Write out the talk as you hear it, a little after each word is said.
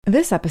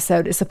This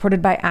episode is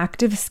supported by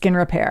Active Skin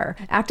Repair.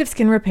 Active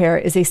Skin Repair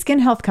is a skin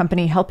health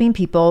company helping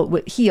people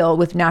heal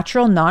with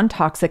natural,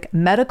 non-toxic,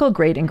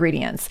 medical-grade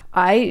ingredients.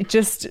 I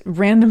just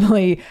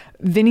randomly,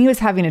 Vinny was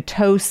having a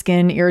toe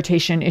skin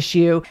irritation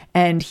issue,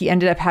 and he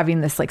ended up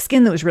having this like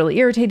skin that was really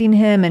irritating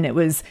him, and it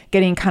was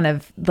getting kind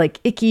of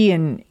like icky,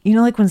 and you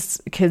know, like when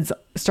kids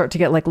start to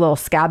get like little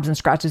scabs and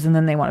scratches and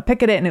then they want to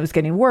pick at it, and it was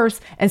getting worse.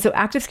 And so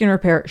Active Skin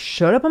Repair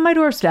showed up on my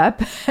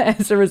doorstep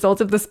as a result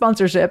of the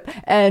sponsorship,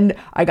 and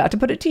I got to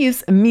put it to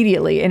use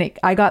immediately. And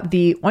I got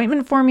the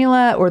ointment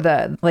formula, or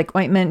the like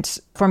ointment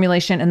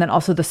formulation, and then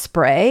also the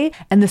spray,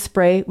 and the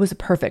spray was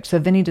perfect. So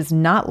Vinny does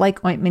not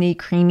like ointmenty,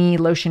 creamy,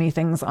 lotiony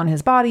things on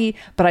his body,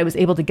 but I was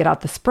able to get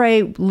out the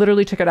spray,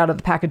 literally took it out of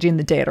the packaging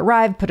the day it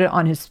arrived, put it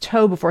on his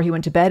toe before he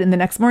went to bed. And the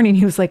next morning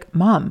he was like,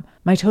 "Mom,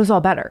 my toe's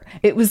all better."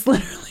 It was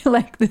literally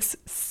like this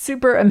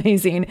super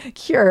amazing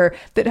cure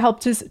that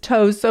helped his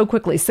toes so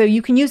quickly. So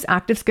you can use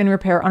Active Skin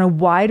Repair on a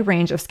wide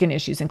range of skin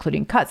issues,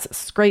 including cuts,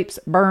 scrapes,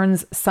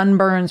 burns,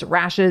 sunburns,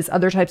 rashes,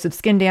 other types of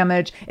skin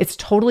damage. It's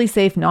totally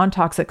safe,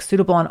 non-toxic,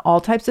 suitable on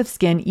all types of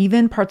skin,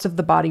 even parts of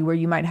the body where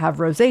you might have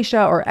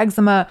rosacea or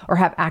eczema or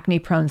have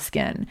acne-prone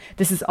skin.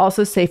 This is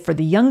also safe for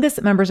the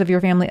youngest members of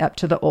your family up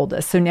to the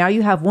oldest. So now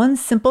you have one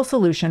simple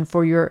solution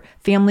for your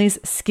family's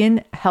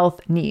skin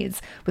health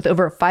needs. With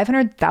over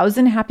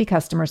 500,000 happy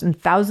customers and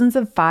thousands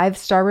of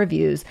 5-star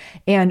reviews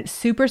and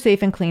super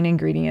safe and clean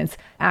ingredients,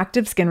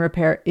 Active Skin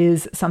Repair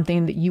is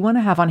something that you want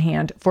to have on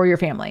hand for your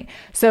family.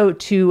 So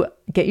to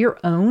get your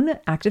own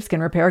Active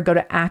Skin Repair, go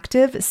to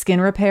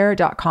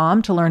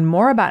activeskinrepair.com to learn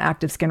more about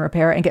Active Skin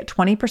Repair and get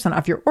 20%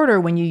 off your order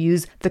when you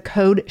use the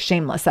code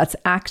SHAMELESS. That's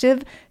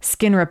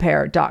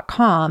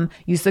activeskinrepair.com.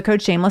 Use the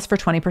code SHAMELESS for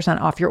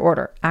 20% off your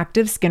order.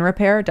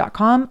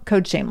 activeskinrepair.com,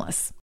 code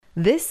SHAMELESS.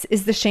 This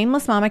is the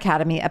Shameless Mom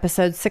Academy,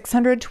 episode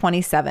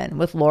 627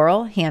 with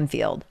Laurel,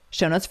 Handfield.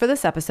 Show notes for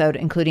this episode,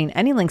 including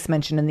any links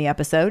mentioned in the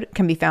episode,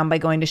 can be found by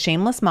going to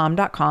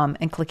shamelessmom.com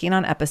and clicking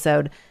on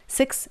episode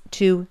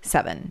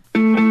 627.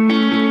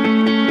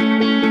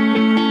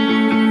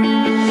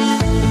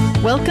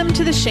 Welcome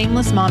to the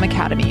Shameless Mom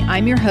Academy.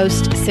 I'm your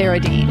host, Sarah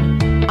Dean.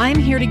 I'm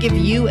here to give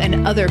you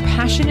and other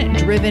passionate,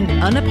 driven,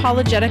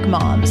 unapologetic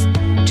moms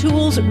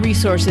tools,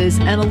 resources,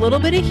 and a little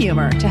bit of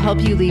humor to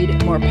help you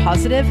lead more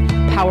positive,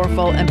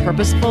 powerful, and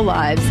purposeful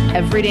lives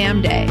every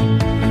damn day.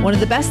 One of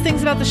the best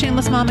things about the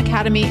Shameless Mom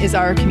Academy is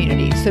our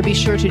community, so be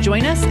sure to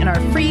join us in our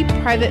free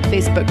private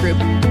Facebook group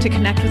to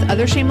connect with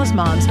other shameless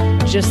moms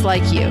just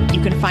like you.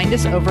 You can find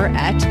us over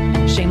at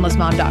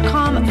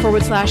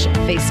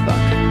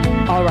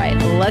shamelessmom.com/Facebook. All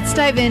right, let's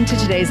dive into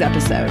today's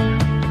episode.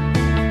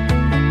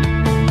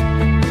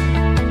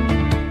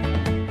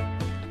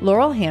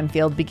 Laurel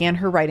Handfield began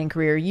her writing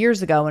career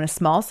years ago in a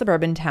small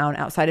suburban town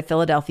outside of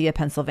Philadelphia,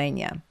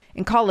 Pennsylvania.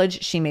 In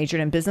college, she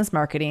majored in business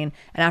marketing,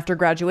 and after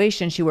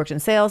graduation, she worked in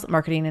sales,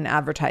 marketing, and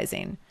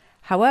advertising.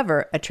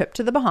 However, a trip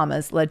to the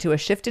Bahamas led to a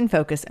shift in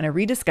focus and a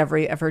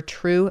rediscovery of her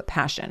true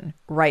passion,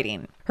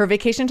 writing. Her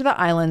vacation to the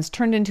islands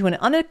turned into an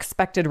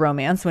unexpected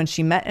romance when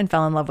she met and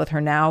fell in love with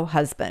her now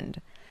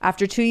husband.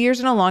 After 2 years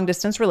in a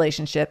long-distance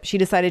relationship, she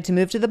decided to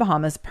move to the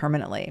Bahamas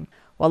permanently.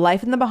 While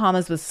life in the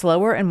Bahamas was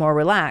slower and more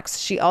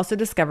relaxed, she also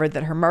discovered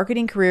that her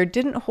marketing career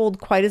didn't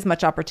hold quite as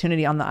much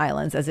opportunity on the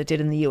islands as it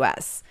did in the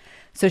US.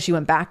 So she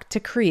went back to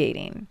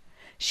creating.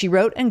 She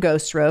wrote and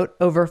ghostwrote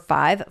over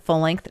 5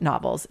 full-length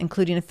novels,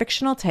 including a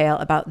fictional tale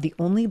about the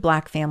only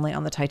Black family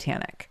on the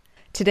Titanic.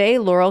 Today,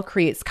 Laurel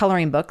creates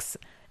coloring books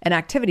and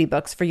activity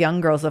books for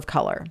young girls of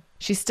color.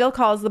 She still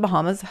calls the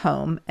Bahamas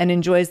home and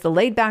enjoys the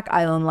laid-back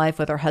island life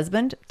with her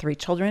husband, 3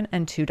 children,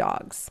 and 2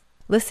 dogs.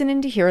 Listen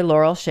in to hear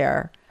Laurel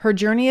share her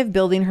journey of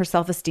building her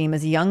self-esteem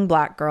as a young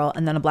Black girl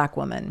and then a Black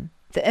woman,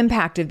 the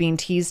impact of being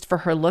teased for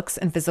her looks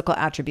and physical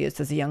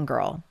attributes as a young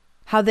girl,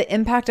 how the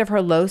impact of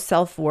her low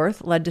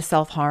self-worth led to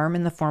self-harm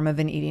in the form of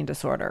an eating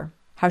disorder,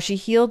 how she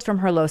healed from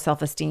her low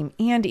self-esteem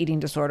and eating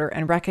disorder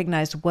and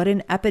recognized what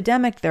an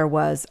epidemic there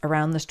was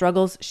around the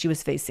struggles she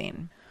was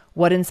facing,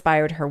 what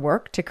inspired her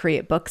work to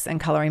create books and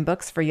coloring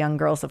books for young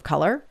girls of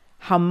color,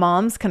 how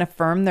moms can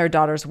affirm their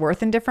daughter's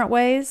worth in different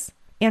ways,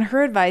 and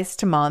her advice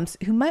to moms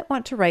who might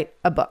want to write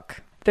a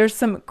book. There's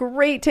some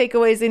great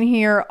takeaways in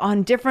here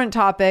on different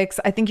topics.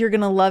 I think you're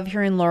going to love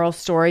hearing Laurel's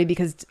story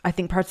because I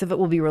think parts of it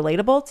will be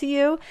relatable to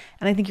you.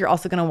 And I think you're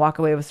also going to walk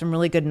away with some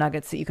really good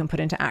nuggets that you can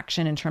put into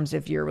action in terms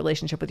of your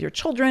relationship with your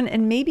children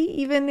and maybe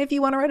even if you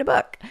want to write a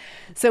book.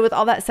 So with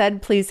all that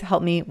said, please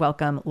help me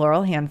welcome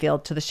Laurel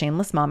Handfield to the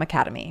Shameless Mom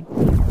Academy.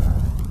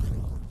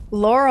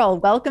 Laurel,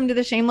 welcome to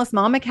the Shameless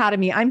Mom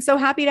Academy. I'm so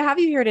happy to have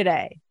you here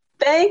today.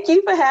 Thank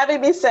you for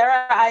having me,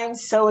 Sarah. I am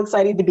so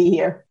excited to be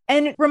here.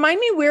 And remind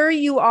me where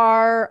you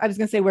are. I was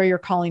going to say where you're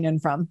calling in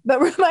from, but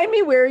remind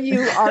me where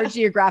you are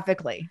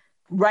geographically.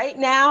 Right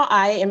now,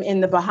 I am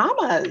in the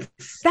Bahamas.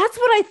 That's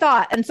what I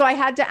thought. And so I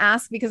had to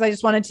ask because I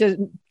just wanted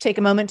to take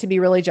a moment to be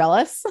really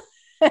jealous.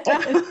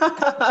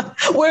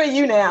 Where are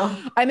you now?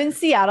 I'm in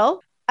Seattle.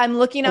 I'm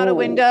looking out a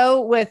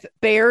window with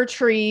bare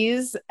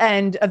trees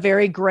and a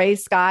very gray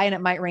sky, and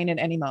it might rain at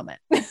any moment.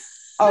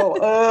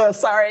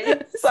 Sorry.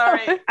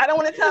 I don't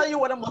want to tell you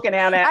what I'm looking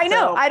at. I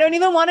know. So. I don't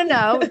even want to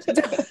know.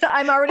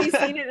 I'm already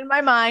seeing it in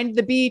my mind.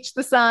 The beach,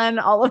 the sun,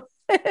 all of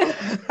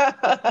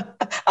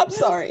I'm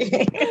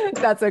sorry.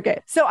 That's okay.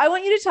 So I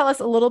want you to tell us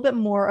a little bit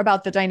more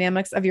about the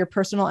dynamics of your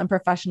personal and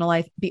professional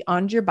life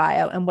beyond your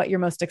bio and what you're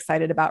most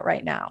excited about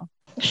right now.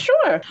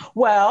 Sure.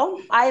 Well,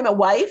 I am a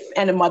wife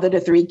and a mother to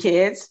 3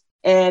 kids.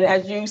 And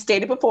as you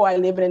stated before, I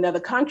live in another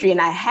country, and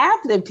I have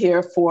lived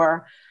here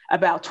for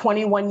about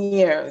 21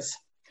 years.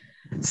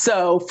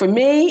 So for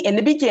me, in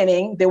the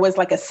beginning, there was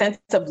like a sense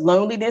of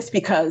loneliness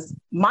because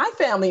my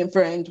family and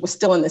friends were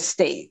still in the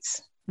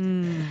States.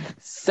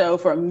 So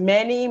for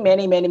many,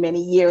 many, many,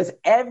 many years,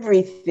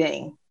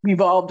 everything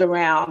revolved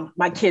around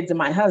my kids and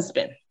my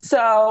husband.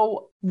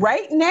 So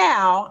right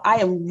now, I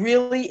am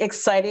really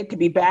excited to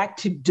be back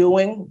to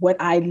doing what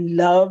I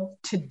love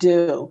to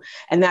do,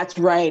 and that's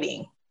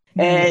writing.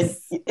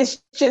 Nice. And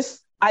it's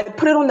just, I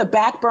put it on the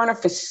back burner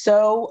for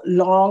so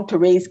long to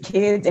raise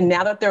kids. And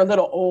now that they're a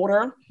little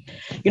older,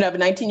 I have a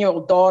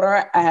 19-year-old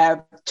daughter. I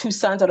have 2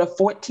 sons that are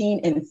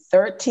 14 and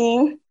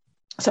 13.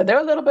 So they're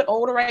a little bit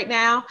older right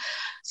now.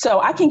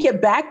 So I can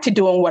get back to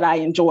doing what I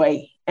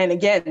enjoy. And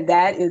again,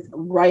 that is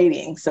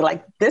writing. So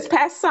like this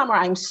past summer,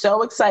 I'm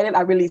so excited.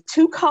 I released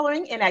 2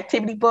 coloring and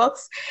activity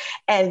books.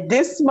 And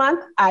this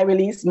month, I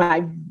released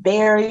my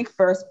very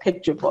first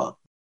picture book.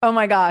 Oh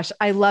my gosh,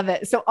 I love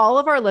it. So all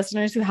of our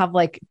listeners who have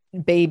like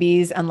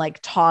babies and like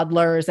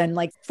toddlers and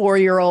like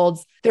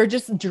 4-year-olds, they're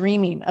just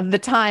dreaming of the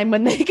time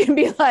when they can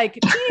be like,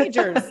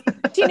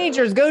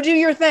 teenagers, go do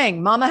your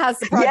thing. Mama has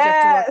the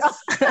project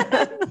to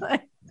work on.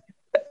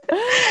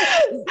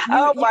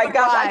 Oh my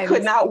gosh, I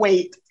could not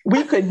wait.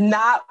 We could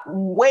not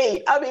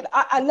wait. I mean,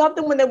 I loved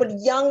them when they were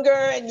younger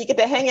and you get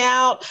to hang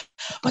out,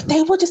 but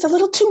they were just a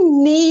little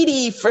too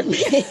needy for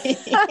me.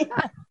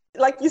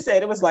 Like you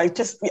said, it was like,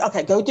 just,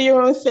 okay, go do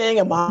your own thing.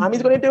 And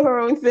mommy's going to do her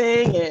own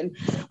thing and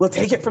we'll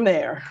take it from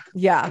there.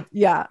 Yeah.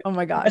 Oh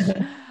my gosh.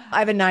 I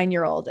have a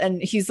 9-year-old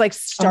and he's like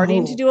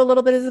starting to do a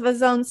little bit of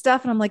his own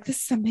stuff. And I'm like,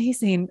 this is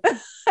amazing.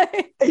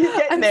 He's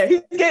getting there.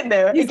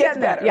 He's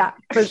getting better. Yeah,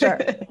 for sure.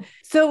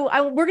 So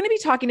we're going to be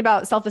talking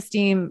about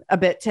self-esteem a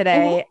bit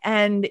today.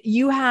 And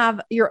you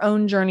have your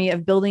own journey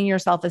of building your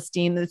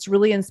self-esteem that's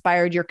really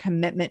inspired your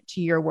commitment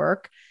to your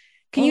work.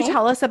 Can you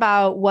tell us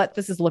about what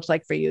this has looked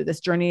like for you, this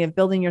journey of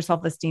building your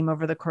self-esteem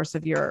over the course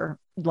of your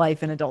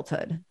life and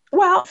adulthood?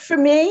 Well, for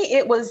me,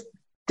 it was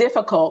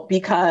difficult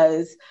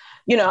because,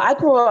 I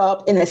grew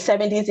up in the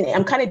 70s, and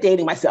I'm kind of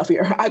dating myself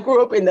here. I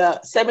grew up in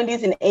the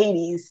 70s and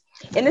 80s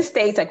in the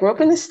States. I grew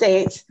up in the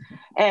States.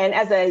 And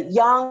as a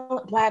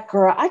young Black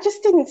girl, I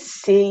just didn't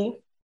see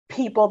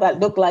people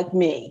that looked like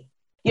me.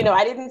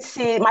 I didn't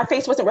see, my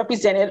face wasn't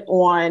represented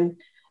on,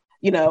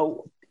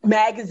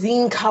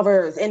 magazine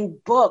covers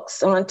and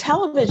books on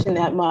television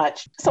that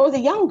much. So as a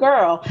young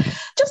girl,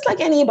 just like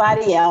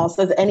anybody else,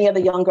 as any other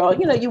young girl,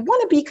 you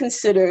want to be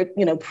considered,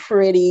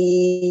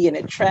 pretty and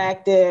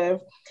attractive.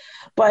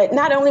 But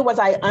not only was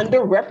I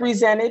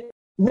underrepresented,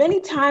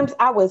 many times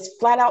I was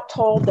flat out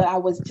told that I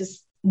was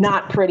just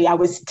not pretty. I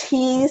was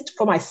teased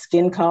for my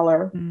skin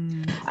color.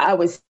 I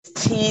was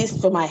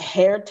teased for my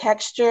hair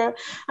texture.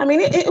 I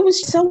mean, it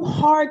was so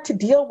hard to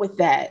deal with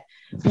that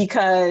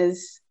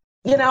because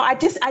I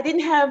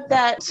didn't have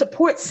that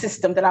support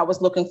system that I was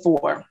looking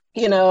for.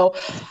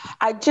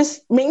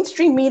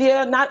 Mainstream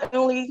media, not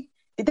only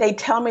did they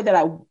tell me that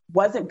I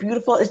wasn't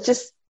beautiful, it's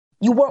just,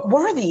 you weren't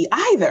worthy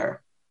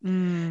either.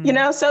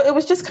 So it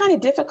was just kind of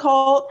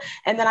difficult.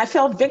 And then I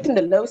fell victim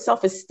to low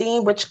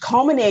self-esteem, which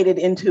culminated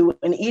into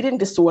an eating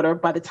disorder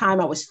by the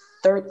time I was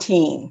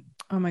 13.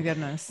 Oh my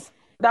goodness.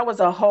 That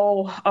was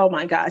oh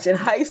my gosh. In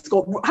high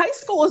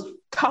school is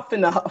tough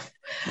enough.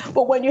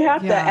 But when you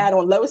have to add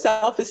on low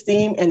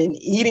self-esteem and an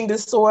eating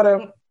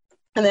disorder,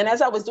 and then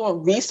as I was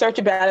doing research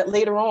about it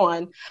later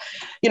on,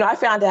 I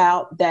found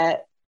out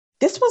that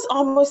this was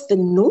almost the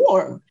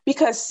norm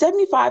because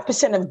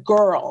 75% of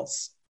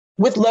girls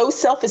with low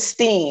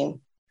self-esteem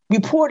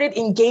reported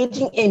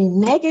engaging in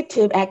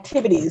negative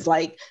activities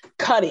like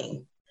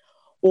cutting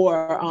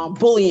or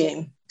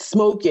bullying,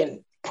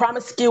 smoking,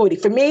 promiscuity.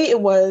 For me, it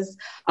was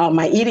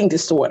my eating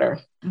disorder,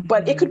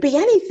 but it could be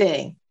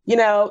anything,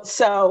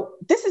 so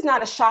this is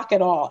not a shock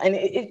at all. And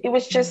it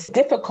was just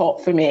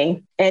difficult for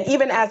me. And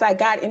even as I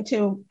got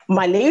into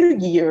my later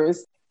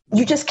years,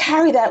 you just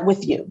carry that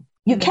with you.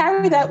 You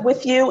carry that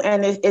with you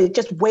and it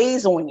just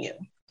weighs on you.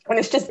 And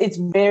it's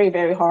very,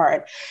 very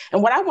hard.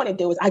 And what I want to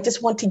do is I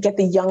just want to get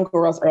the young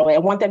girls early. I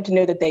want them to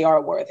know that they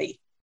are worthy.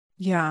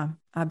 Yeah,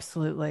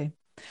 absolutely.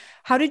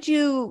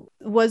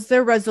 Was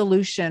there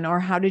resolution or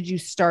how did you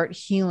start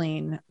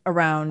healing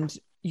around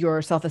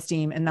your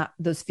self-esteem and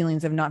those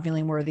feelings of not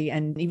feeling worthy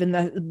and even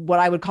what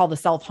I would call the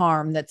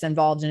self-harm that's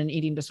involved in an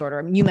eating disorder?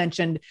 I mean, you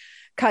mentioned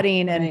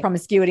cutting and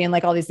promiscuity and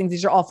like all these things.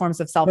 These are all forms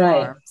of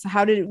self-harm. Right.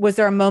 So was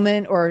there a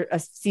moment or a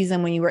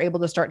season when you were able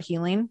to start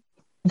healing?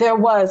 There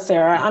was,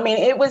 Sarah. I mean,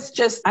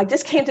 I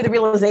just came to the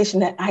realization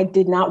that I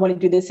did not want to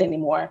do this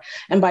anymore.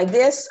 And by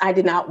this, I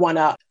did not want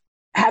to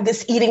have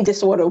this eating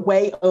disorder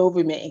weigh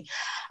over me.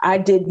 I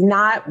did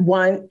not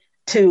want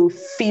to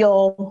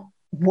feel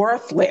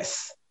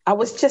worthless. I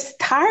was just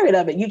tired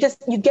of it. You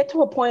get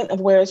to a point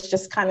of where it's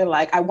just kind of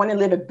like, I want to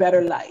live a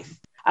better life.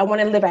 I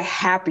want to live a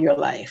happier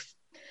life.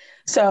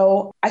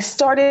 So I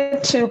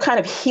started to kind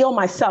of heal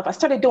myself. I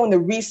started doing the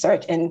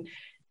research, and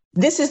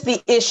this is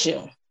the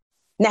issue.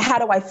 Now, how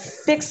do I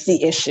fix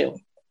the issue?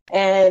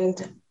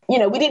 And,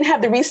 we didn't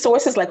have the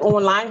resources like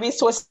online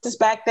resources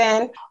back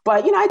then,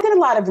 but, I did a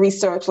lot of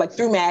research like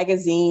through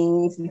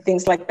magazines and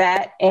things like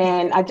that.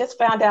 And I just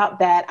found out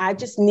that I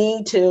just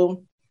need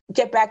to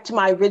get back to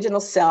my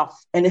original self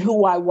and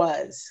who I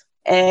was.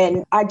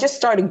 And I just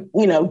started,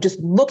 just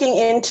looking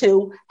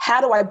into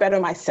how do I better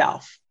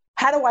myself?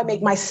 How do I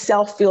make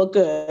myself feel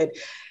good?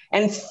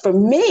 And for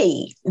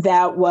me,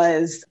 that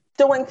was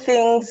doing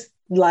things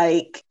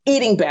like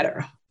eating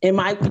better. In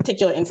my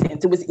particular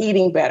instance, it was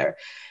eating better.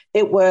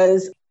 It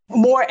was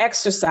more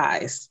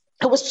exercise.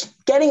 It was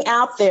getting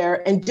out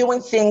there and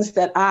doing things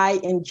that I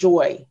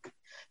enjoy,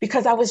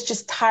 because I was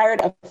just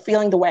tired of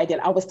feeling the way I did.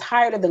 I was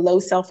tired of the low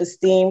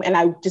self-esteem, and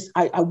I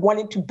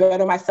wanted to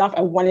better myself.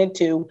 I wanted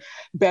to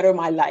better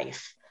my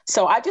life.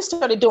 So I just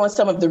started doing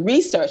some of the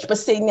research. But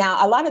see,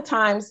 now a lot of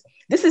times,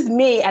 this is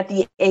me at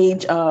the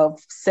age of,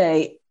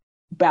 say,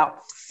 about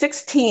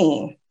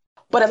 16.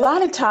 But a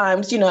lot of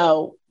times,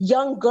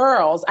 young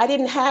girls, I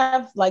didn't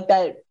have like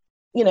that,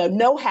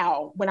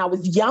 know-how when I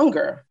was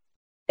younger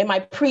in my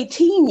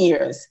preteen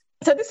years.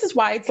 So this is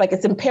why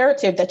it's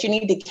imperative that you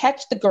need to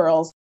catch the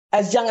girls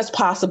as young as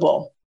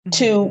possible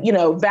to,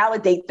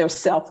 validate their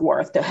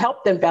self-worth, to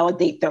help them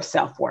validate their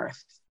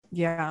self-worth.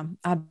 Yeah,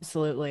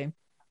 absolutely.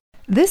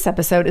 This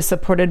episode is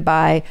supported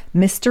by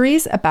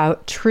Mysteries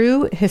About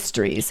True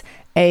Histories,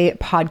 a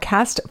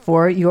podcast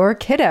for your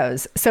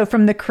kiddos. So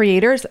from the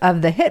creators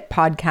of the hit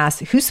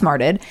podcast Who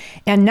Smarted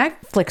and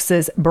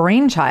Netflix's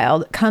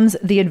Brainchild comes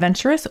the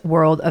adventurous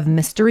world of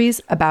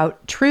Mysteries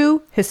About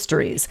True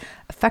Histories,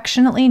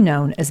 affectionately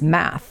known as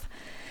Math.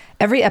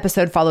 Every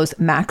episode follows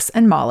Max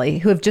and Molly,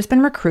 who have just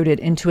been recruited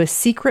into a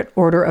secret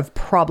order of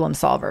problem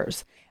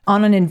solvers,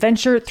 on an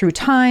adventure through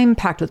time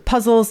packed with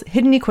puzzles,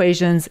 hidden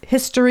equations,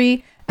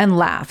 history, and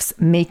laughs,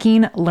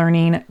 making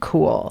learning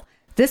cool.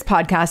 This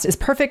podcast is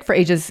perfect for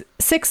ages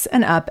 6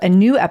 and up, and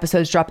new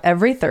episodes drop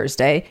every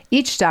Thursday,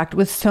 each stacked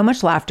with so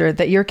much laughter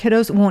that your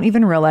kiddos won't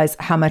even realize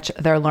how much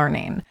they're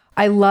learning.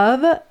 I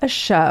love a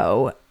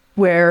show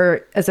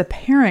where, as a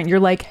parent, you're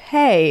like,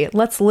 hey,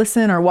 let's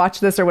listen or watch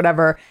this or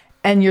whatever,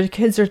 and your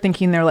kids are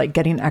thinking they're like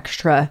getting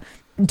extra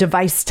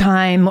device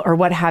time or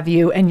what have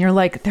you, and you're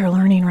like, they're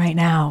learning right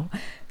now.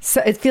 So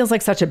it feels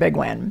like such a big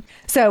win.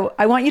 So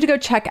I want you to go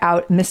check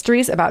out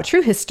Mysteries About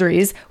True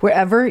Histories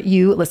wherever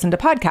you listen to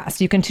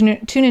podcasts. You can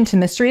tune into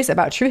Mysteries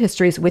About True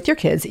Histories with your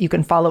kids. You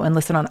can follow and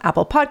listen on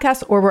Apple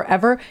Podcasts or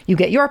wherever you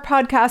get your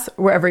podcasts,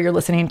 wherever you're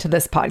listening to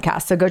this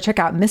podcast. So go check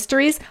out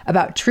Mysteries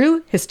About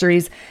True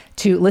Histories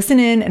to listen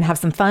in and have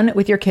some fun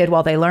with your kid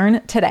while they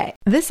learn today.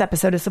 This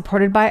episode is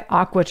supported by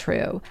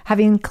AquaTrue.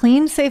 Having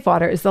clean, safe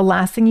water is the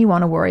last thing you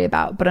want to worry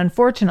about. But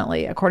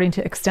unfortunately, according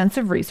to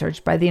extensive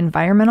research by the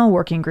Environmental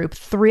Working Group,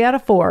 3 out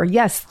of 4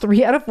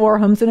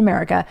 homes in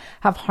America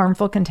have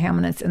harmful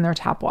contaminants in their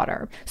tap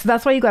water. So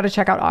that's why you got to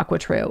check out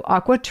AquaTrue.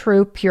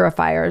 AquaTrue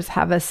purifiers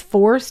have a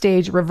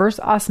 4-stage reverse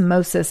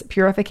osmosis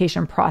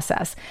purification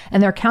process,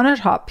 and their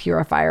countertop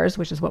purifiers,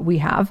 which is what we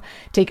have,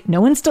 take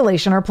no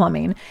installation or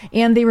plumbing,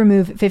 and they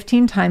remove 15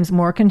 times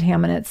more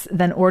contaminants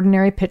than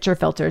ordinary pitcher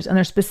filters, and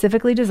they're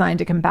specifically designed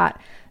to combat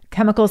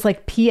chemicals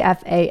like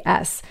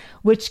PFAS,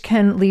 which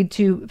can lead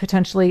to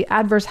potentially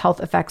adverse health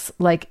effects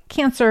like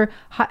cancer,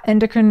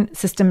 endocrine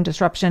system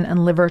disruption,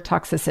 and liver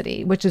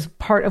toxicity, which is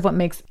part of what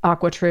makes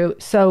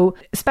AquaTrue so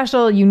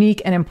special,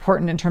 unique, and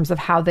important in terms of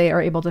how they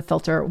are able to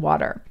filter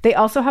water. They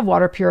also have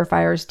water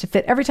purifiers to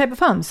fit every type of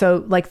home.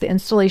 So like the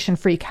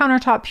installation-free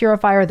countertop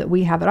purifier that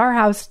we have at our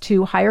house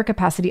to higher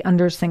capacity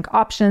under sink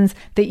options.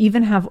 They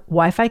even have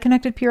Wi-Fi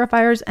connected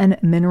purifiers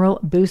and mineral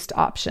boost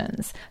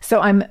options. So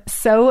I'm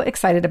so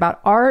excited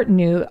about our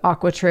new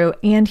AquaTrue.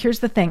 And here's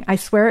the thing. I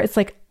swear it's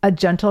like a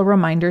gentle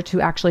reminder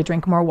to actually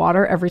drink more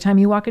water every time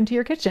you walk into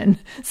your kitchen.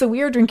 So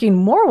we are drinking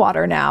more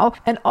water now,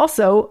 and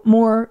also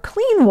more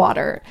clean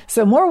water.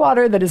 So more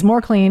water that is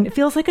more clean. It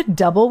feels like a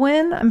double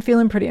win. I'm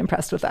feeling pretty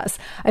impressed with us.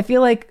 I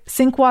feel like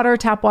sink water,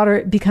 tap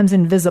water becomes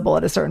invisible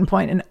at a certain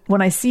point. And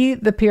when I see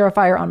the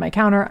purifier on my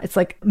counter, it's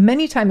like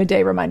many times a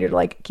day reminder to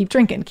like, keep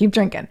drinking, keep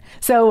drinking.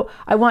 So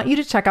I want you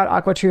to check out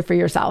AquaTrue for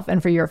yourself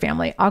and for your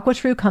family.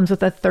 AquaTrue comes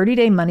with a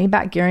 30-day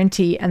money-back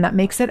guarantee, and that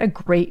makes it a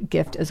great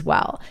gift as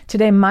well.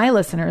 Today, my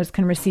listeners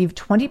can receive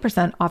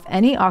 20% off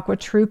any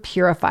AquaTrue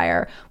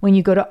purifier when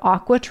you go to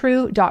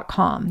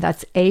aquatrue.com.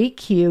 That's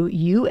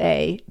AQUATRU.com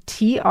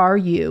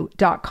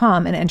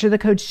and enter the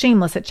code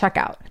shameless at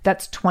checkout.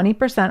 That's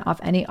 20%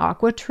 off any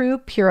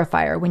AquaTrue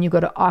purifier when you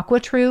go to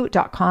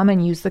aquatrue.com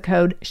and use the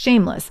code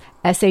shameless,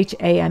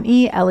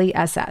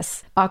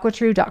 SHAMELESS.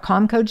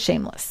 aquatrue.com, code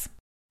shameless.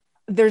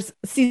 there's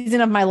a season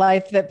of my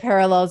life that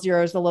parallels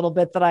yours a little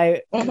bit that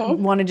I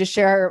wanted to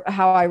share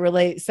how I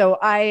relate. So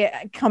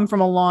I come from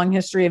a long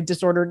history of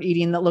disordered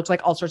eating that looked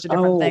like all sorts of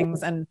different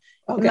things. And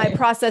in my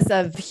process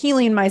of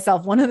healing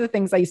myself, one of the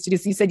things I used to do,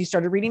 so you said you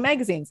started reading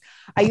magazines.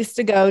 I used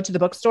to go to the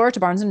bookstore, to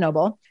Barnes and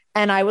Noble,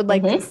 and I would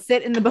like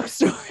sit in the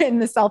bookstore in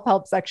the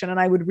self-help section, and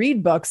I would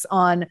read books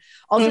on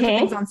all sorts of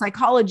things on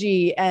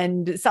psychology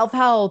and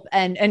self-help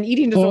and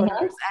eating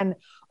disorders and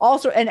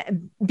also,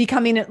 and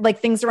becoming like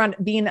things around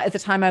being, at the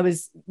time I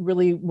was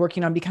really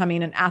working on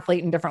becoming an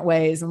athlete in different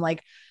ways. And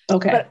like,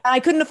 but I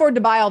couldn't afford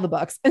to buy all the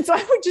books. And so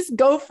I would just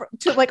go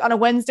to like on a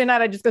Wednesday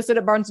night, I'd just go sit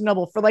at Barnes and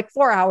Noble for like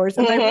 4 hours.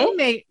 And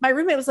my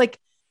roommate was like,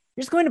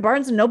 "You're just going to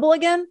Barnes and Noble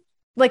again?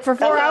 Like for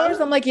 4 hours?"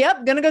 I'm like,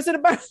 "Yep, gonna go sit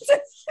at Barnes."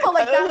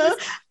 Like that was,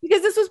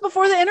 because this was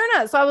before the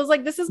internet. So I was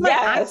like, this is my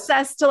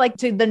access to like,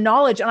 to the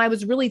knowledge. And I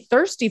was really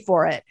thirsty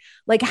for it.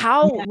 Like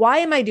why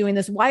am I doing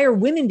this? Why are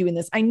women doing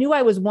this? I knew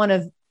I was one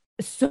of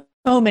so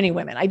many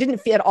women. I didn't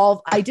feel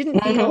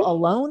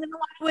alone in a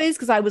lot of ways,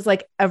 because I was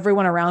like,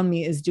 everyone around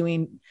me is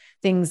doing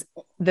things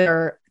that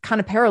are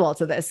kind of parallel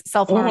to this,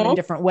 self-harm in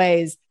different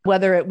ways,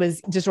 whether it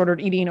was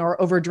disordered eating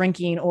or over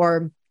drinking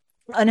or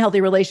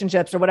unhealthy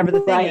relationships or whatever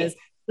the thing is.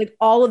 Like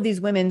all of these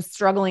women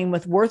struggling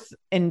with worth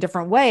in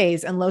different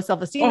ways and low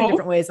self-esteem in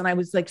different ways. And I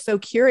was like so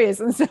curious.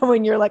 And so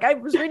when you're like, I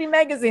was reading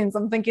magazines,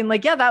 I'm thinking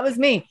like, yeah, that was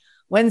me.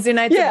 Wednesday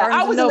nights. Yeah,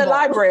 I was in the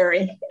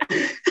library.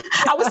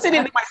 I was sitting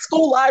in my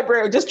school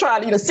library, just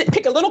trying to,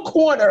 pick a little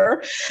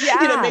corner,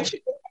 make sure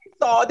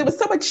there was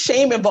so much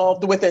shame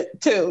involved with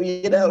it too.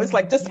 It's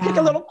like, just pick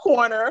a little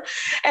corner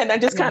and then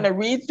just kind of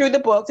read through the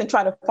books and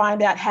try to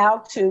find out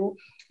how to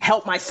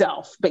help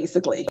myself,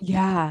 basically.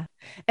 Yeah.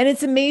 And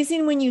it's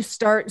amazing when you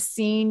start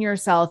seeing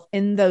yourself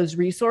in those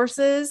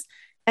resources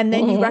and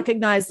then you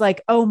recognize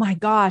like, oh my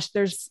gosh,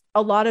 there's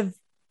a lot of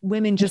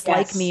women just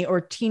like me,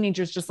 or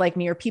teenagers just like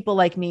me, or people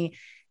like me.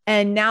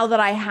 And now that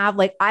I have,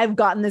 like, I've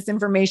gotten this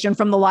information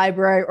from the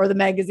library or the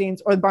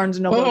magazines or the Barnes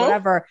and Noble or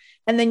whatever.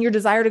 And then your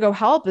desire to go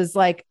help is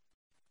like,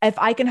 if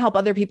I can help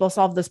other people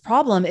solve this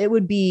problem, it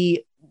would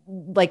be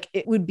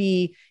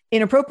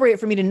inappropriate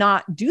for me to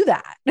not do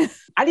that.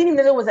 I didn't even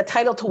know there was a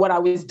title to what I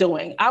was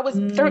doing. I was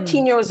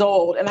 13 years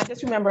old. And I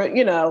just remember,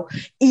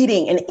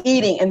 eating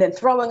and then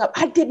throwing up.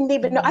 I don't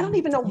even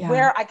know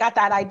where I got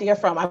that idea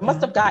from. I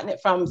must have gotten it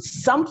from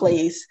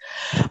someplace.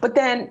 But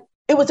then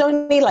it was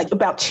only like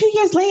about 2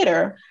 years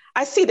later,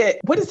 I see that,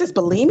 what is this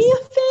bulimia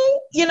thing?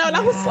 And I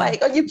was like,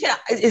 oh, you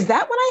can't, is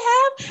that what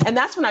I have? And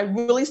that's when I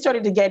really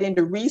started to get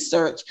into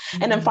research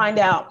and then find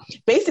out,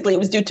 basically it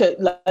was due to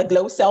like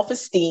low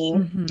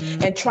self-esteem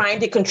and trying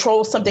to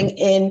control something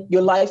in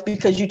your life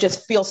because you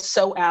just feel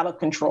so out of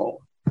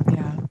control.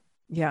 Yeah.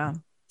 Yeah.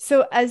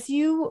 So as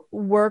you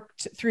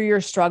worked through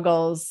your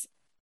struggles,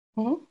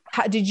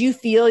 how did you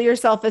feel your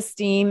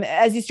self-esteem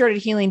as you started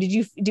healing?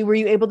 Were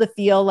you able to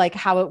feel like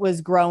how it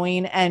was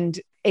growing and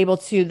able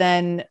to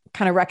then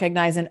kind of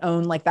recognize and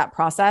own like that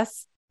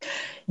process?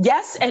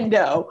 Yes and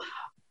no.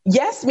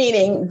 Yes,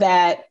 meaning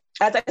that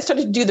as I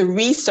started to do the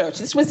research,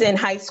 this was in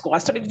high school, I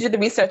started to do the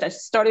research. I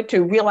started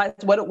to realize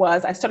what it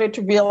was. I started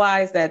to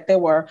realize that there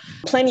were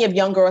plenty of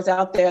young girls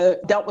out there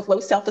that dealt with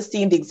low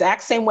self-esteem the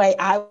exact same way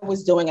I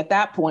was doing at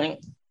that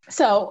point.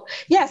 So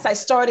yes, I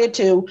started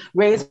to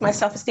raise my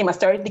self-esteem. I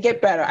started to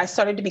get better. I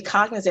started to be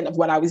cognizant of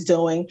what I was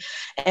doing,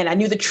 and I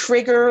knew the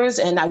triggers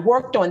and I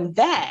worked on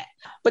that.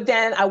 But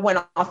then I went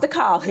off to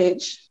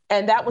college,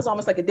 and that was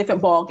almost like a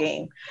different ball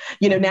game.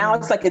 Now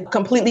it's like a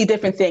completely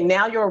different thing.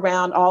 Now you're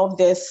around all of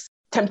this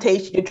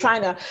temptation. You're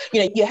trying to,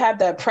 you have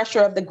the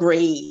pressure of the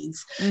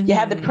grades. You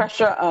have the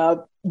pressure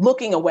of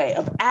looking away,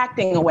 of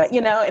acting away,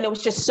 and it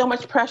was just so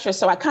much pressure.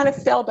 So I kind of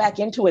fell back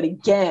into it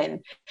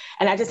again.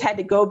 And I just had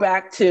to go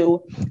back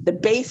to the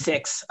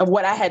basics of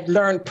what I had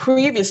learned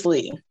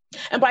previously.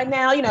 And by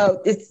now,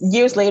 it's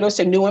years later,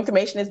 so new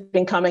information has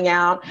been coming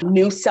out,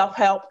 new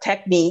self-help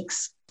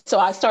techniques. So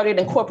I started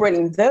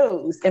incorporating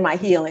those in my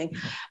healing.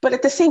 But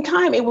at the same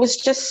time, it was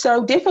just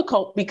so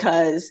difficult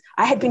because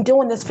I had been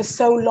doing this for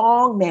so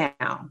long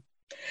now.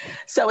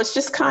 So it's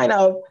just kind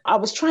of, I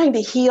was trying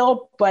to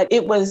heal, but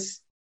it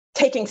was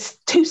taking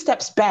 2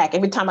 steps back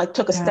every time I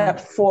took a step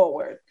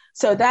forward.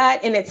 So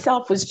that in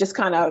itself was just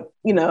kind of,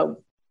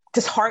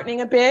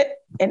 disheartening a bit,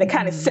 and it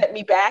kind of set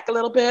me back a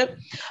little bit.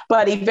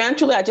 But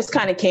eventually I just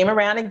kind of came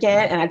around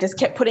again, and I just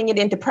kept putting it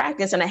into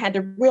practice. And I had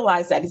to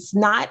realize that it's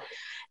not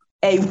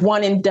a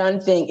one and done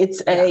thing.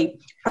 It's a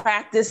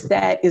practice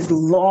that is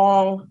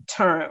long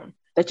term,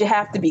 that you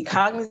have to be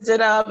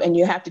cognizant of, and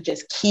you have to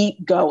just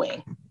keep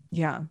going.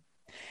 Yeah.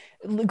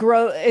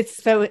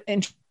 It's so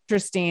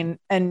interesting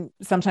and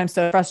sometimes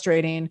so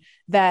frustrating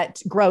that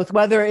growth,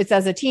 whether it's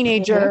as a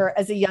teenager,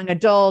 as a young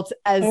adult,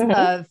 as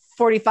a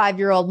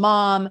 45-year-old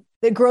mom,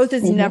 The growth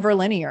is Mm-hmm. never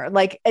linear.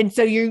 Like, and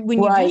so when you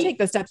do Right. take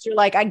those steps, you're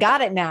like, I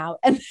got it now.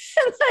 And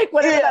then like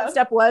whatever that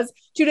step was,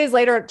 2 days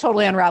later, it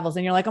totally unravels.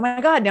 And you're like, oh my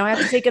God, now I have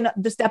to take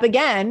the step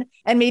again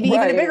and maybe even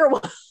a Right. bigger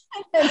one.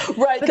 Right.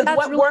 But Because that's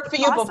what really worked the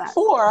for you process.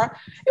 before,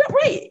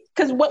 right.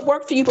 Because what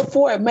worked for you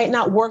before, it might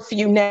not work for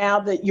you now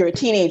that you're a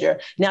teenager.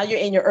 Now you're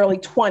in your early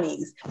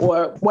 20s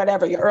or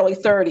whatever, your early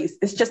 30s.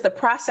 It's just the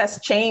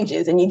process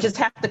changes and you just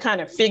have to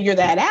kind of figure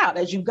that out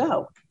as you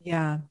go.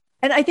 Yeah.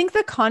 And I think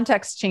the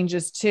context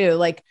changes too.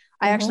 Like,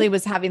 I actually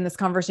was having this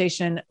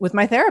conversation with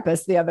my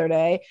therapist the other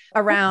day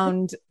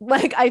around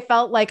like, I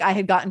felt like I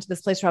had gotten to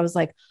this place where I was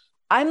like,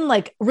 I'm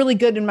like really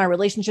good in my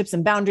relationships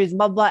and boundaries,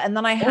 blah, blah. And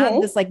then I had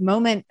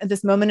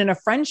this moment in a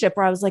friendship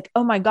where I was like,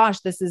 oh my gosh,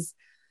 this is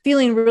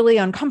feeling really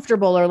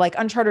uncomfortable or like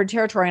uncharted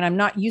territory. And I'm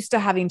not used to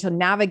having to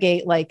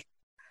navigate like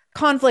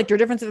conflict or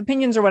difference of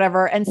opinions or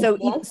whatever. And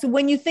so, so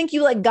when you think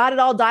you like got it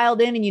all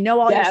dialed in and you know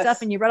all your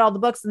stuff and you read all the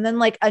books and then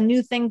like a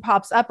new thing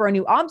pops up or a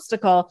new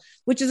obstacle,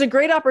 which is a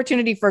great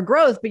opportunity for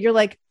growth, but you're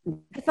like,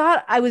 I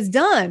thought I was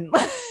done.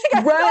 Like,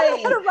 I thought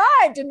I had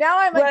arrived. And now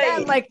I'm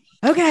again like,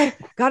 okay,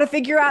 got to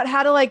figure out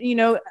how to like,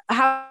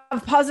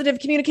 have positive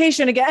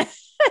communication again.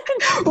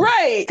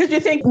 Right. Because you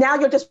think now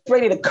you're just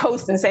ready to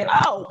coast and say,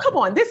 oh, come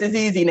on, this is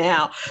easy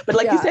now. But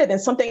like you said, then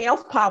something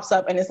else pops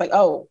up and it's like,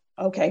 oh,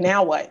 okay,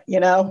 now what,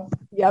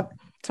 Yep.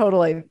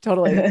 Totally.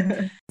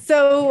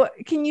 So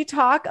can you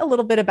talk a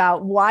little bit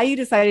about why you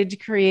decided to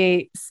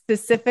create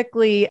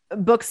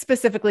books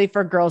specifically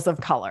for girls of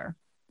color?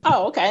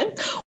 Oh, okay.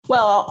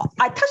 Well,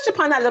 I touched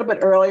upon that a little bit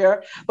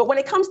earlier, but when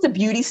it comes to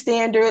beauty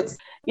standards,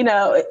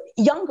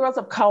 young girls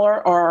of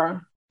color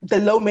are the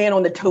low man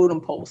on the totem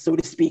pole, so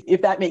to speak,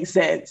 if that makes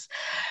sense.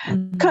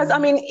 Because I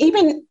mean,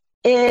 even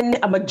in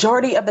a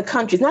majority of the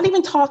countries, not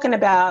even talking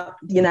about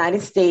the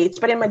United States,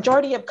 but in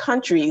majority of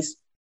countries,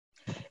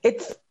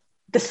 it's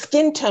the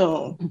skin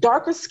tone,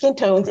 darker skin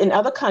tones in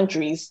other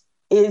countries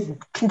is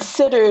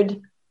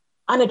considered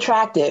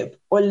unattractive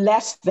or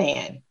less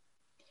than.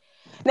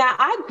 Now,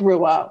 I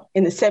grew up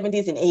in the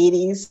 70s and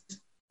 80s,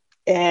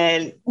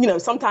 and,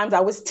 sometimes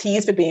I was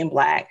teased for being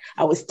Black.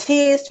 I was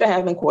teased for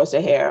having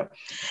coarser hair.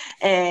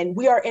 And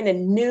we are in a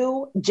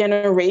new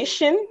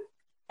generation.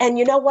 And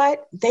you know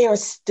what? They are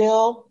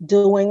still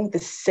doing the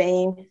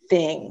same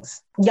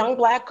things. Young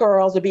Black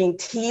girls are being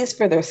teased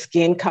for their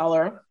skin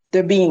color.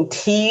 They're being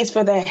teased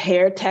for their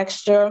hair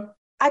texture.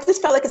 I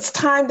just felt like it's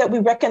time that we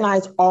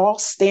recognize all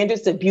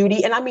standards of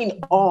beauty. And I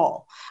mean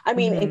all. I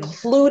mean,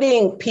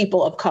 including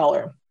people of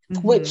color,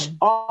 which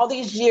all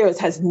these years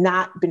has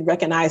not been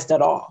recognized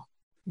at all.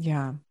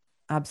 Yeah,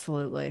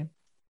 absolutely.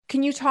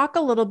 Can you talk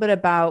a little bit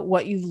about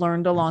what you've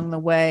learned along the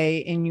way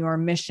in your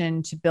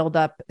mission to build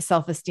up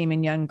self-esteem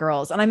in young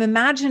girls? And I'm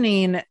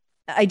imagining,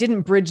 I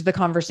didn't bridge the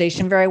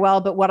conversation very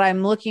well, but what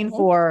I'm looking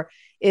for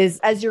is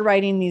as you're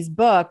writing these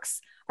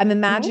books, I'm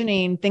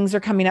imagining things are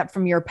coming up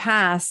from your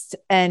past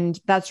and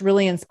that's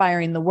really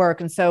inspiring the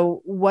work. And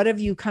so what have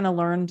you kind of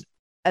learned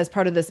as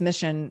part of this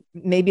mission,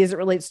 maybe as it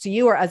relates to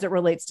you or as it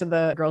relates to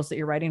the girls that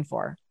you're writing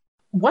for?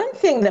 One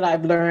thing that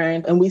I've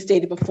learned, and we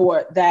stated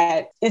before,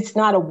 that it's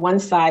not a one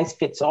size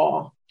fits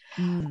all.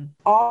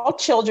 All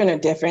children are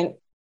different.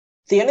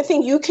 The only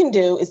thing you can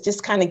do is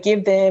just kind of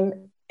give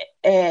them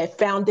a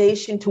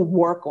foundation to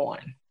work on.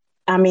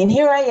 I mean,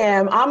 here I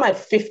am, I'm at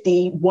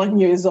 51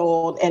 years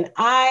old, and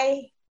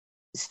I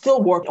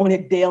still work on a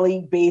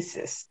daily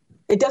basis.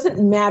 It doesn't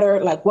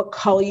matter like what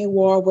color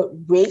you are, what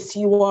race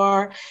you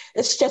are.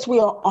 It's just we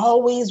are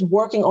always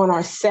working on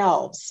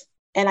ourselves.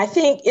 And I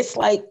think it's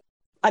like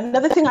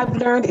another thing I've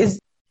learned is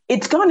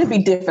it's going to be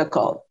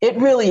difficult. It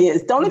really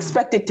is. Don't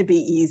expect it to be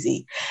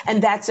easy.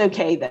 And that's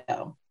okay,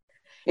 though.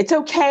 It's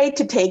okay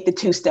to take the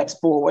 2 steps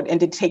forward and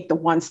to take the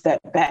 1 step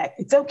back.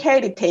 It's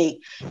okay to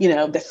take,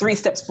 the 3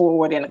 steps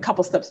forward and a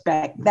couple steps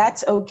back.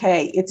 That's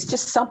okay. It's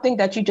just something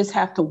that you just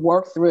have to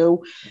work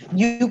through.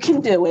 You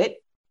can do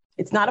it.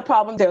 It's not a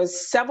problem. There's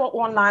several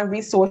online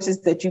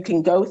resources that you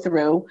can go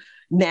through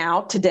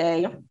now,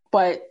 today.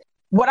 But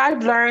what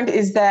I've learned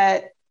is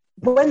that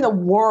when the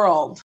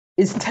world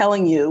is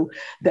telling you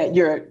that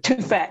you're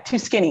too fat, too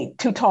skinny,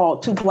 too tall,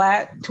 too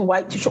Black, too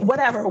white, too short,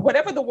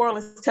 whatever the world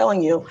is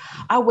telling you,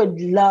 I would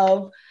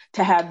love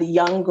to have the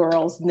young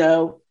girls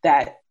know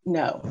that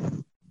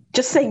no,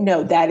 just say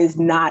no, that is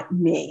not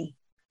me.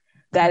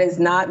 That is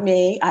not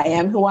me. I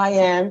am who I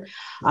am.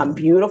 I'm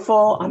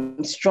beautiful.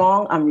 I'm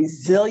strong. I'm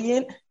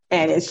resilient.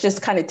 And it's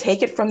just kind of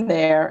take it from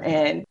there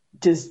and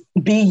just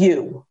be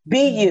you.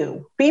 Be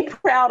you. Be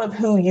proud of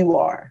who you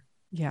are.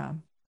 Yeah,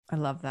 I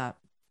love that.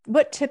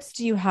 What tips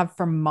do you have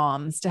for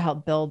moms to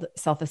help build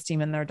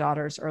self-esteem in their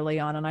daughters early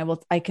on? And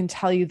I can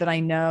tell you that I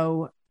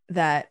know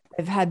that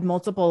I've had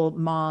multiple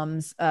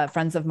moms,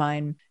 friends of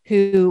mine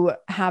who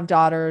have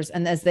daughters.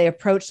 And as they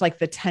approach like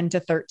the 10 to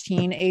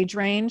 13 age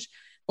range,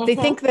 they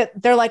think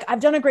that they're like, I've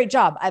done a great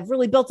job. I've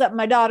really built up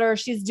my daughter.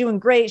 She's doing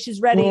great.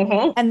 She's ready.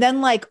 And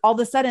then like all of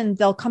a sudden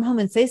they'll come home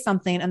and say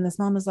something. And this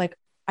mom is like,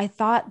 I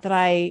thought that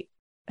I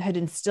had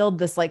instilled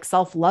this like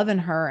self-love in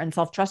her and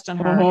self-trust in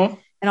her.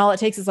 And all it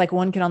takes is like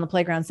one kid on the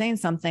playground saying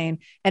something,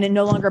 and it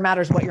no longer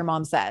matters what your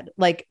mom said.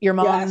 Like your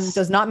mom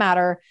does not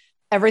matter.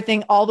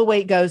 Everything, all the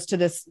weight goes to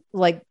this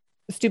like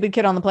stupid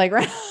kid on the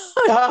playground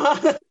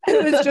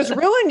who's just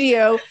ruined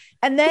you.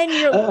 And then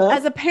you're,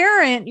 as a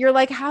parent, you're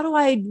like, how do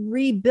I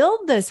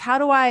rebuild this?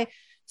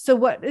 So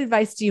what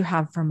advice do you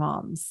have for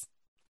moms?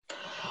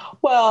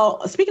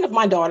 Well, speaking of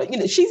my daughter,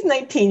 she's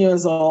 19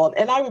 years old.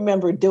 And I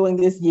remember doing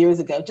this years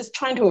ago, just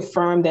trying to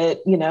affirm that,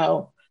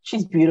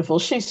 she's beautiful,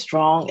 she's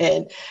strong.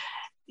 And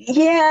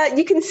yeah,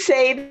 you can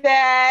say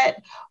that,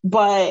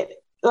 but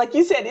like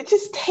you said, it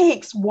just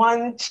takes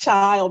one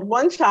child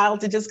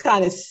to just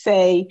kind of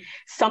say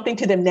something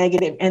to them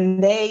negative,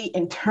 and they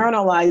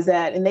internalize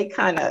that and they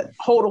kind of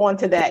hold on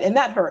to that. And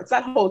that hurts.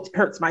 That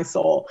hurts my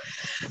soul.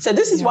 So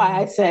this is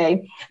why I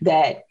say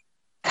that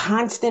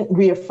constant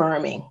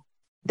reaffirming,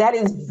 that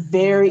is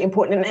very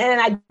important.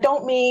 And I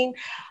don't mean,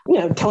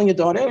 telling your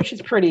daughter, oh,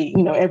 she's pretty,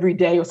 every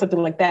day or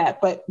something like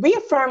that. But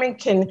reaffirming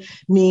can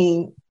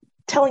mean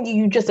telling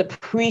you just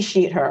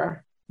appreciate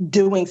her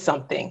doing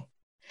something.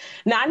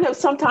 Now, I know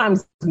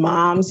sometimes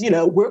moms,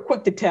 we're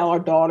quick to tell our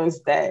daughters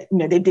that,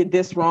 they did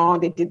this wrong,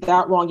 they did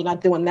that wrong, you're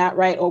not doing that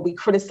right, or we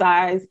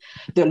criticize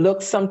their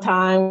looks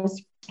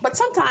sometimes. But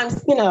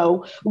sometimes,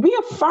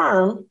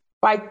 reaffirm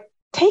by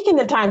taking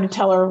the time to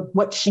tell her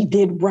what she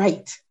did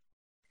right.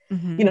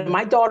 Mm-hmm.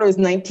 My daughter is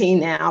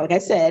 19 now, like I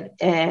said,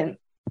 and,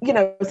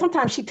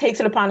 sometimes she takes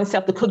it upon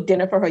herself to cook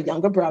dinner for her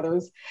younger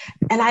brothers.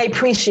 And I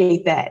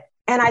appreciate that.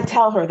 And I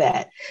tell her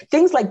that.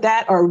 Things like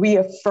that are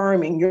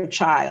reaffirming your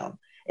child.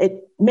 It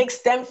makes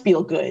them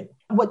feel good.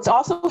 What's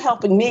also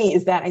helping me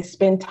is that I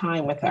spend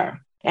time with her.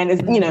 And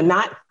it's,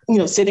 not,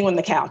 sitting on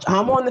the couch.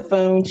 I'm on the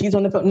phone, she's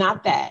on the phone,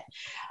 not that.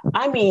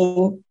 I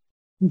mean,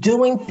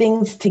 doing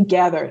things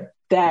together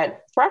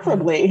that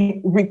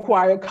preferably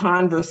require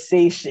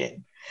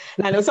conversation.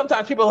 And I know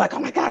sometimes people are like, oh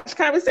my gosh,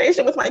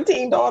 conversation with my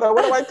teen daughter.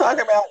 What do I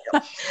talk about?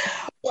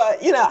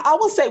 But, I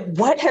will say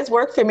what has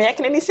worked for me. I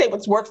can only say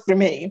what's worked for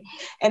me.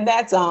 And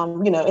that's,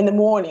 in the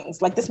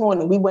mornings, like this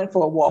morning, we went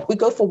for a walk. We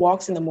go for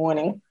walks in the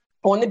morning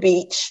on the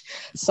beach.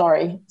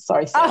 Sorry.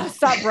 Oh,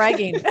 stop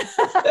bragging.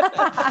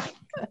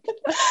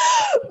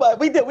 But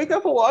we go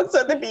for walks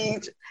on the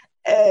beach.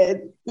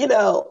 And,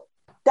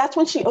 that's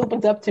when she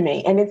opens up to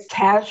me, and it's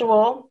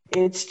casual.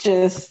 It's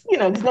just,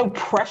 there's no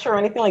pressure or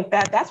anything like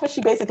that. That's when she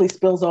basically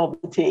spills all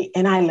the tea,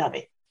 and I love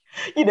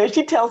it.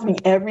 She tells me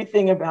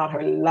everything about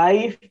her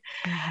life.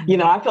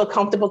 I feel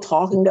comfortable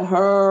talking to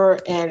her,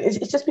 and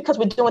it's just because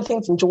we're doing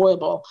things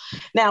enjoyable.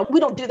 Now, we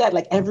don't do that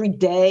like every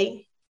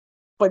day,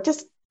 but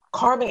just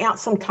carving out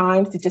some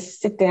time to just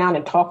sit down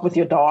and talk with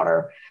your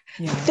daughter.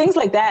 Yeah. Things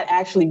like that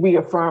actually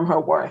reaffirm her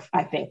worth,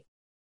 I think.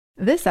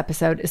 This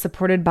episode is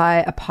supported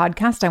by a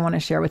podcast I want to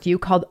share with you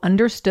called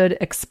Understood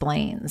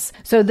Explains.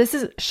 So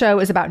show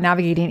is about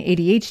navigating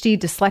ADHD,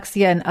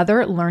 dyslexia, and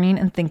other learning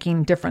and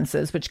thinking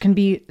differences, which can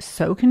be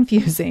so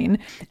confusing.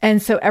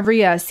 And so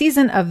every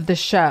season of the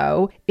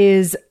show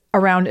is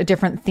around a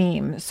different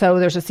theme. So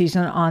there's a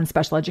season on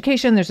special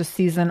education, there's a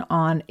season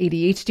on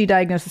ADHD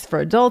diagnosis for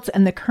adults,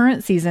 and the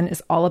current season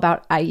is all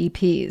about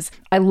IEPs.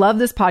 I love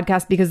this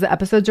podcast because the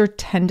episodes are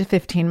 10 to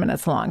 15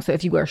 minutes long. So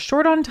if you are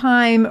short on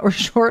time or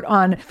short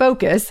on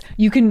focus,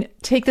 you can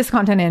take this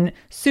content in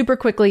super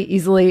quickly,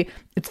 easily.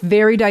 It's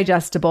very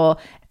digestible.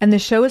 And the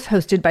show is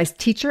hosted by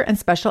teacher and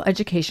special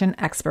education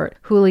expert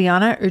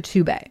Juliana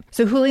Urtube.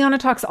 So Juliana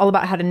talks all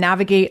about how to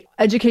navigate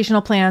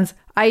educational plans,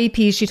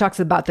 IEPs. She talks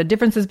about the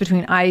differences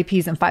between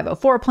IEPs and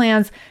 504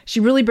 plans. She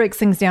really breaks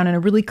things down in a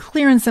really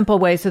clear and simple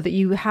way so that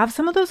you have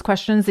some of those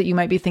questions that you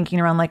might be thinking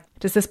around, like,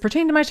 does this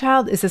pertain to my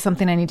child? Is this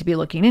something I need to be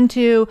looking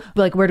into?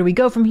 Like, where do we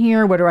go from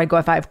here? Where do I go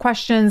if I have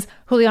questions?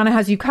 Juliana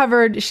has you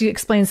covered. She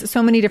explains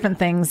so many different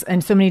things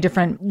and so many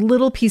different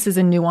little pieces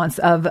and nuance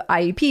of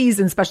IEPs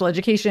and special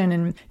education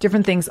and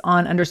different things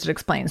on Understood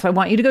Explains. So I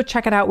want you to go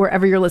check it out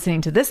wherever you're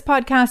listening to this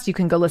podcast. You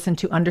can go listen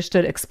to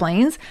Understood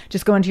Explains.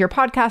 Just go into your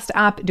podcast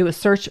app, do a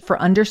search for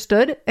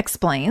Understood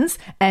Explains,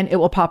 and it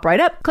will pop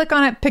right up. Click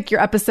on it, pick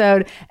your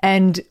episode,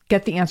 and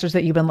get the answers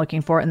that you've been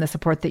looking for and the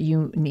support that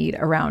you need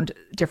around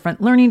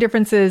different learning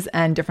differences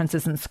and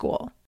differences in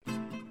school.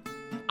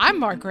 I'm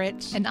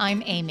Margaret. And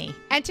I'm Amy.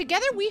 And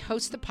together we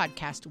host the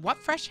podcast, What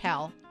Fresh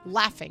Hell?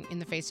 Laughing in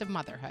the Face of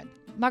Motherhood.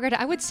 Margaret,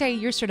 I would say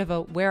you're sort of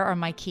a where are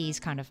my keys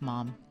kind of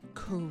mom.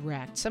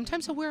 Correct.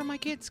 Sometimes a where are my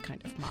kids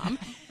kind of mom.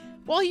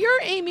 Well, you're,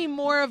 Amy,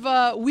 more of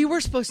a we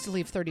were supposed to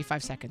leave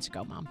 35 seconds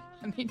ago, mom.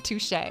 I mean,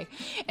 touche.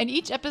 In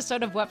each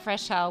episode of What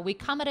Fresh Hell, we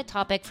come at a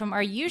topic from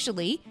our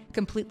usually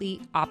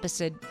completely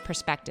opposite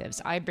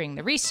perspectives. I bring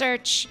the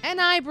research. And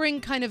I bring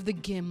kind of the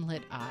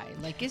gimlet eye.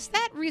 Like, is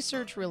that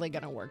research really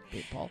going to work,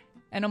 people?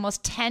 And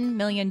almost 10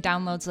 million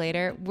downloads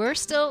later, we're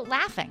still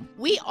laughing.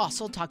 We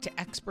also talk to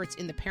experts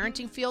in the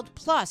parenting field,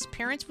 plus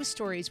parents with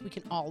stories we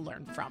can all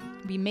learn from.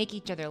 We make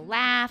each other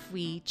laugh,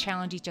 we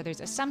challenge each other's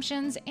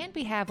assumptions, and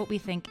we have what we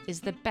think is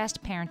the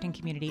best parenting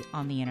community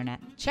on the internet.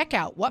 Check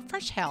out What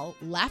Fresh Hell?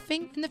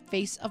 Laughing in the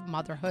Face of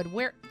Motherhood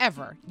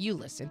wherever you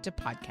listen to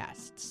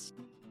podcasts.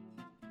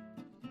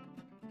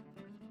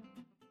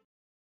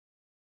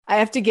 I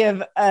have to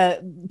give a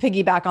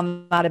piggyback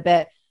on that a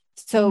bit.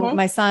 So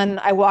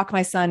I walk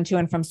my son to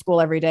and from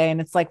school every day, and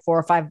it's like 4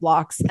 or 5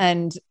 blocks.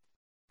 And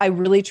I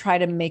really try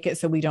to make it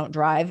so we don't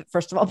drive,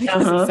 first of all,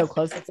 because it's so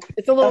close.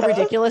 It's a little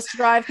ridiculous to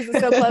drive because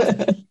it's so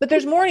close. But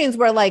there's mornings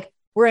where like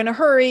we're in a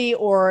hurry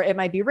or it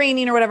might be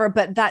raining or whatever.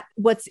 But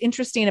what's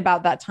interesting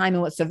about that time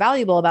and what's so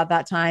valuable about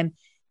that time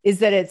is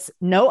that it's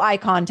no eye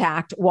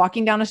contact,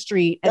 walking down a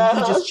street, and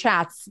he just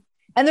chats.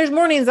 And there's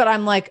mornings that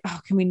I'm like, oh,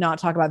 can we not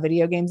talk about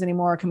video games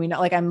anymore? Can we not?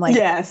 Like, I'm like,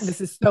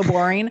 this is so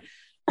boring.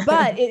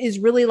 But it is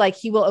really like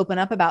he will open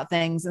up about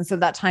things. And so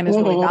that time is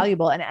really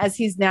valuable. And as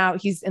he's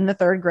in the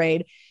 3rd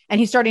grade and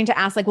he's starting to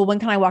ask like, well, when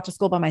can I walk to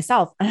school by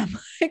myself? And I'm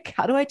like,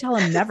 how do I tell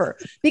him never?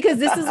 Because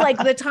this is like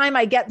the time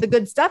I get the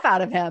good stuff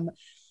out of him.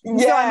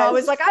 Yes. So I'm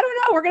always like, I don't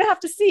know. We're going to have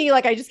to see.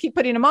 Like, I just keep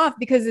putting him off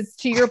because it's,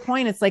 to your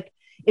point, it's like,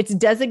 it's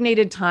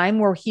designated time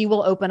where he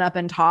will open up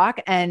and talk.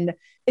 And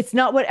it's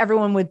not what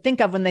everyone would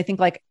think of when they think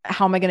like,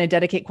 how am I going to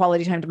dedicate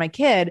quality time to my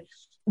kid?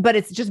 But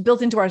it's just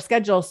built into our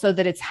schedule so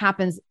that it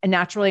happens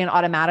naturally and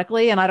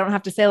automatically. And I don't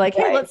have to say like,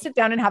 hey, let's sit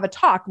down and have a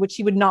talk, which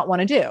he would not want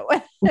to do.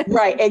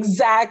 Right.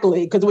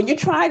 Exactly. Because when you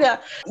try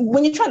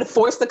to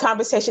force the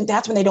conversation,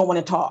 that's when they don't want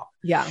to talk.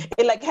 Yeah.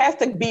 It like has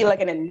to be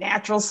like in a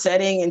natural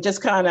setting and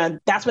just kind of,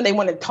 that's when they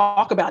want to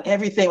talk about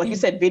everything. Like you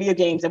said, video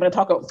games. They want to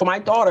talk for my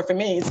daughter, for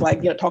me, it's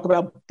like, talk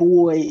about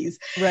boys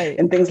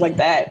and things like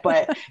that.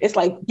 But it's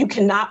like, you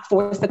cannot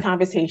force the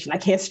conversation. I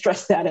can't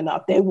stress that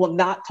enough. They will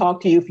not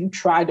talk to you if you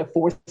try to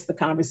force the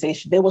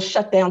conversation. They will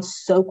shut down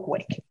so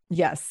quick.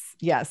 Yes.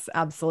 Yes,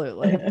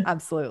 absolutely.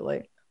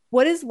 Absolutely.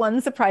 What is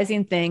one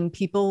surprising thing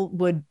people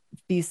would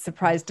be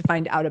surprised to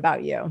find out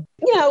about you?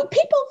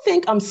 People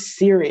think I'm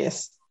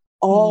serious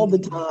all the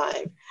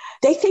time.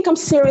 They think I'm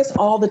serious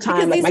all the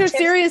time. Because these are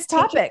serious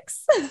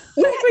topics.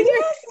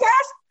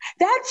 Yes,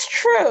 that's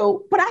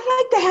true. But I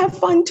like to have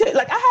fun too.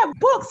 Like I have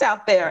books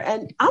out there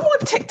and I'm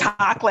on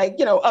TikTok, like,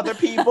 other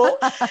people,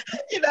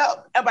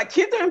 and my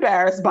kids are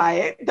embarrassed by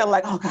it. They're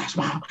like, oh gosh,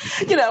 Mom,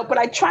 but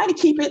I try to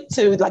keep it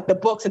to like the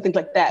books and things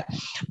like that.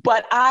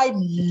 But I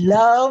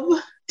love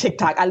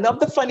TikTok. I love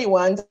the funny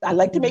ones. I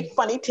like to make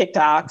funny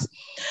TikToks,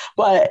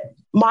 but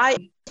my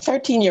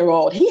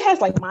 13-year-old, he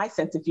has like my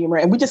sense of humor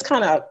and we just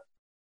kind of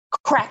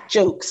crack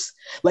jokes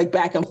like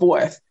back and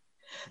forth.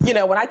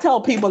 When I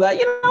tell people that,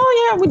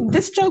 with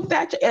this joke,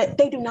 that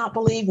they do not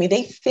believe me.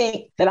 They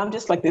think that I'm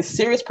just like this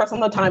serious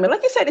person all the time. And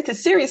like you said, it's a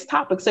serious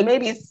topic. So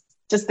maybe it's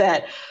just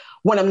that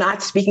when I'm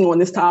not speaking on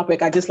this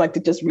topic, I just like to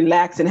just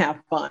relax and have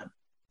fun.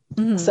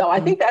 Mm-hmm. So I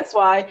think that's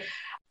why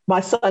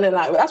my son and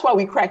that's why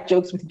we crack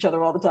jokes with each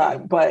other all the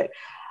time. But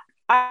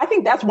I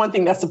think that's one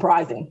thing that's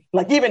surprising.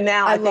 Like even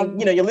now, I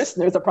think, your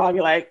listeners are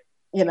probably like,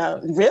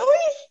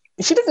 really?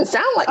 She doesn't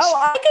sound like. Oh,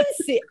 I can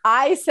see.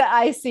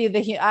 I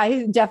see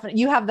I definitely.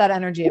 You have that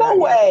energy. No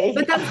way. You.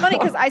 But that's funny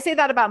because I say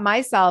that about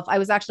myself. I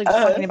was actually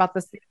talking about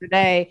this the other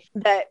day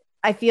that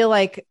I feel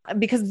like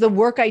because the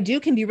work I do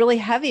can be really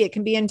heavy. It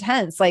can be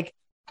intense. Like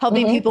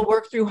helping people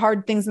work through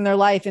hard things in their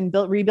life and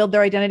rebuild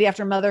their identity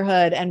after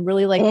motherhood and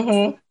really like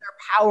their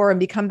power and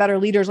become better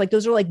leaders. Like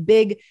those are like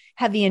big,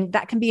 heavy, and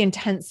that can be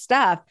intense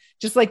stuff.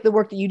 Just like the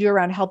work that you do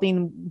around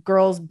helping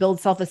girls build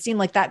self-esteem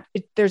like that.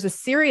 There's a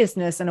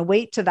seriousness and a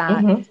weight to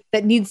that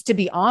that needs to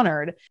be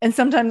honored. And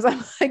sometimes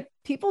I'm like,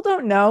 people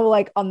don't know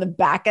like on the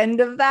back end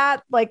of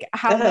that, like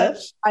how much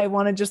I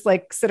want to just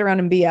like sit around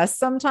and BS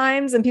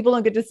sometimes. And people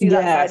don't get to see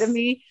that side of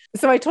me.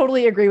 So I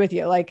totally agree with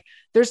you. Like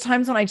there's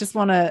times when I just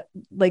want to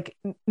like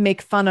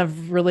make fun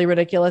of really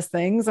ridiculous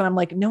things. And I'm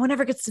like, no one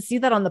ever gets to see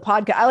that on the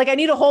podcast. I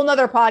need a whole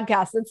nother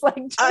podcast. It's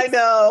like, I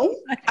know.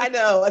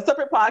 A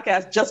separate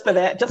podcast just for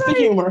that, just for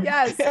humor.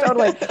 Yes,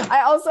 totally.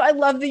 I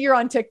love that you're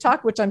on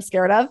TikTok, which I'm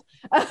scared of.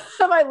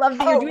 I love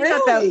that you're doing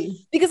that though,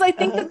 because I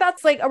think that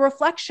that's like a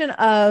reflection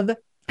of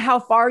how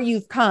far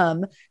you've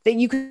come, that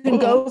you can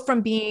go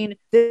from being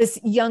this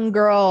young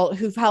girl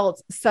who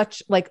felt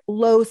such like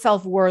low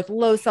self-worth,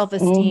 low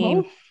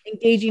self-esteem,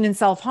 engaging in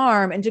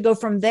self-harm, and to go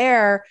from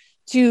there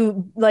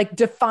to like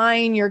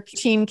define your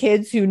teen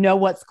kids who know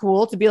what's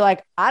cool, to be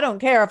like, I don't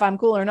care if I'm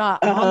cool or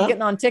not. I'm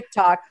getting on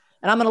TikTok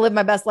and I'm going to live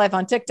my best life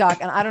on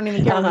TikTok. And I don't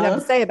even care what you have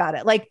to say about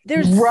it. Like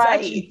there's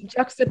such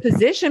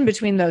juxtaposition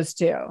between those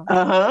two.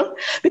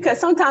 Because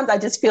sometimes I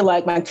just feel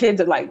like my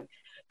kids are like,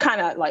 kind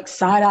of like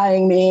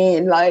side-eyeing me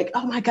and like,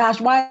 oh my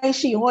gosh, why is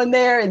she on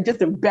there? And just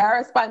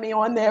embarrassed by me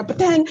on there. But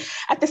then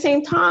at the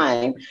same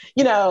time,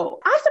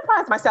 I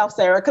surprised myself,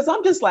 Sarah, because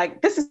I'm just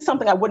like, this is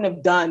something I wouldn't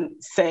have done,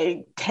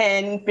 say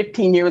 10,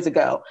 15 years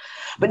ago.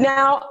 But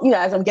now,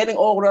 as I'm getting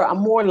older, I'm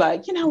more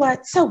like, you know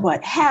what? So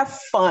what? Have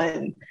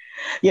fun.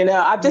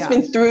 I've just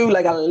been through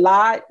like a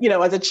lot,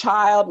 as a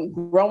child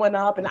and growing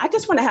up, and I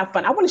just want to have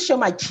fun. I want to show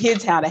my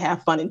kids how to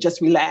have fun and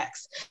just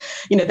relax.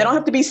 They don't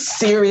have to be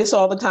serious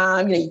all the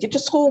time. You get your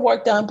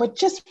schoolwork done, but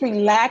just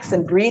relax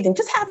and breathe and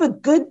just have a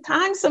good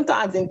time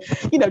sometimes. And,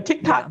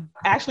 TikTok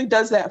actually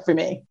does that for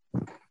me.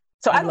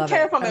 So I don't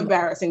care if I'm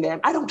embarrassing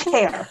them. I don't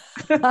care.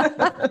 Too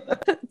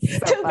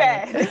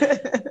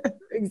bad.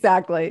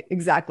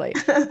 Exactly.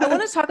 I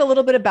want to talk a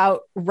little bit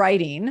about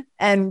writing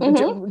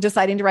and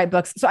deciding to write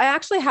books. So I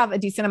actually have a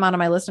decent amount of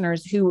my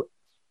listeners who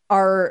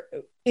are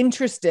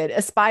interested,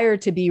 aspire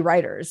to be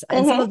writers.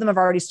 And some of them have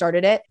already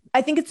started it.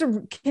 I think I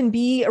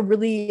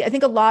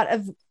think a lot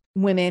of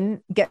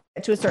women get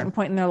to a certain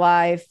point in their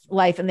life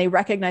and they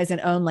recognize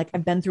and own, like,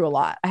 I've been through a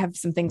lot. I have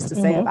some things to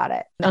say about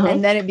it.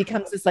 And then it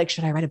becomes this, like,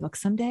 should I write a book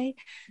someday?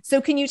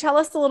 So can you tell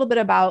us a little bit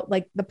about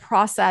like the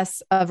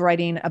process of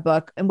writing a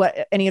book and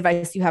what any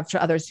advice you have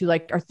to others who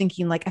like are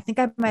thinking like, I think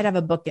I might have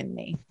a book in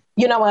me?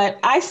 You know what?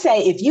 I say,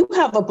 if you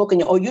have a book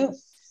in you, or you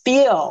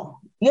feel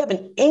you have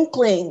an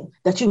inkling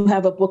that you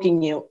have a book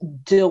in you,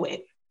 do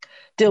it.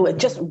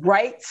 Just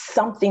write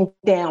something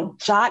down,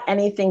 jot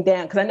anything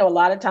down. Cause I know a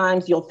lot of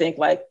times you'll think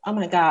like, oh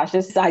my gosh,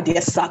 this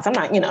idea sucks. I'm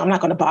not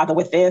going to bother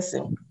with this.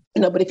 And,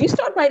 but if you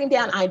start writing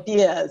down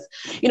ideas,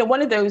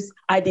 one of those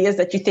ideas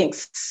that you think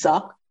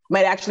suck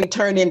might actually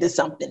turn into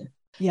something.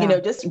 Yeah.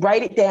 Just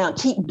write it down,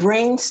 keep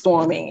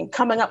brainstorming and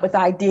coming up with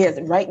ideas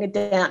and writing it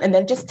down, and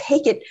then just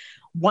take it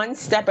one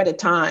step at a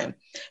time.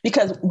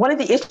 Because one of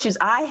the issues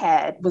I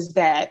had was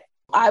that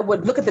I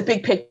would look at the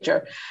big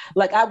picture.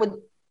 Like I would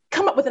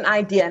come up with an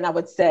idea and I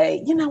would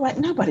say, you know what,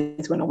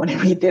 nobody's going to want to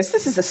read this.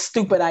 This is a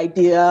stupid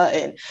idea.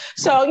 And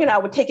so, I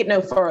would take it no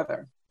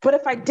further. But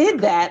if I did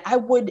that, I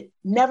would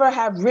never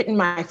have written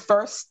my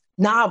first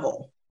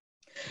novel.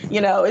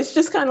 It's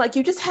just kind of like,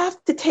 you just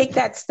have to take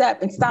that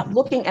step and stop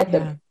looking at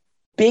the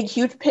big,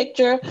 huge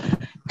picture.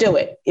 Do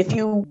it. If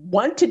you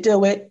want to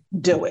do it,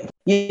 do it.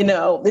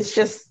 It's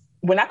just,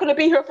 we're not going to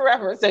be here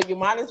forever. So you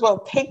might as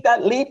well take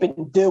that leap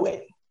and do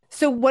it.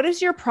 So what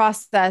is your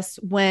process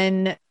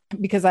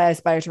because I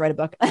aspire to write a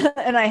book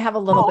and I have a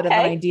little bit of an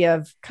idea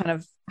of kind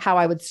of how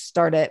I would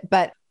start it,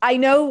 but I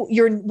know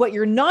what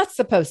you're not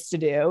supposed to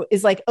do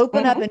is like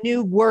open up a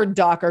new Word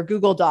doc or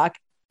Google Doc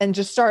and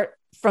just start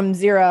from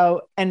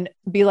zero and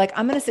be like,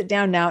 I'm going to sit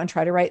down now and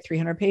try to write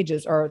 300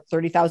 pages or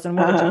 30,000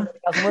 words or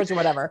 30,000 words or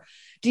whatever.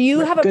 Do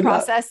you have a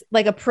process,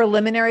 like a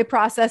preliminary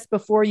process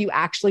before you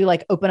actually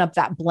like open up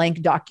that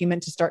blank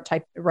document to start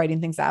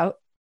writing things out?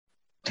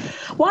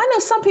 Well, I know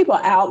some people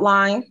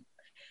outline,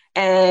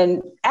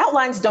 and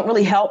outlines don't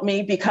really help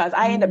me because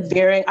I end up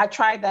veering. I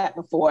tried that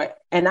before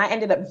and I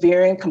ended up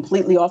veering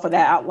completely off of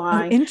that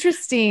outline. Oh,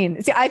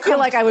 interesting. See, I feel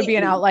like I would be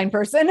an outline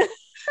person.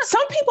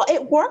 Some people,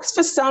 it works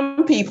for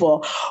some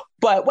people,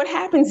 but what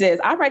happens is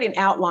I write an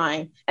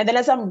outline, and then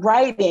as I'm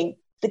writing,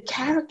 the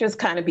characters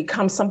kind of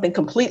become something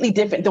completely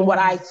different than what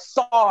I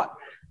thought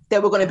they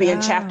were going to be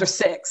in chapter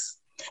 6.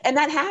 And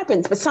that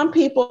happens, but some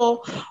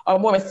people are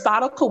more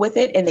methodical with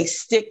it and they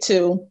stick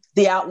to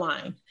the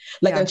outline.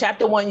 Like in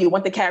chapter 1, you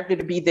want the character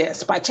to be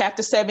this. By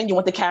chapter 7, you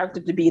want the character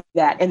to be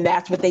that. And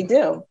that's what they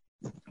do.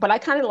 But I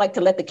kind of like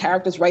to let the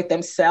characters write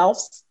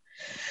themselves.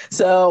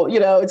 So,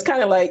 it's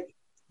kind of like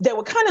they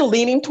were kind of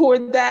leaning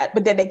toward that,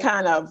 but then they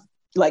kind of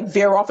like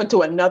veer off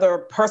into another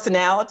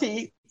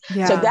personality.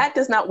 Yeah. So that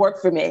does not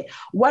work for me.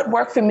 What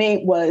worked for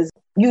me was,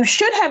 you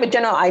should have a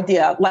general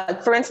idea.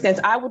 Like, for instance,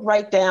 I would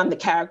write down the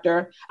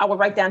character. I would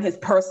write down his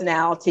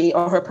personality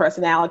or her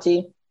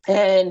personality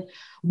and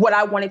what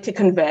I wanted to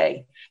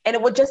convey. And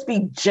it would just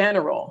be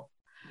general.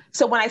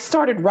 So when I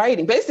started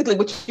writing, basically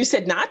what you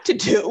said not to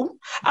do,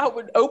 I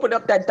would open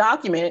up that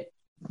document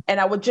and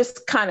I would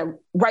just kind of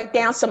write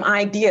down some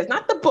ideas,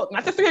 not the book,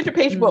 not the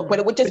 300-page book, but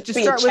it would just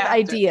be start with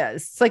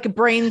ideas. It's like a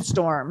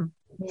brainstorm.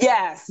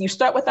 Yes, you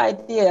start with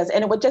ideas,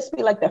 and it would just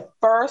be like the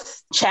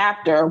first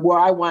chapter where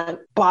I want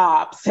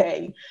Bob,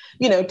 say,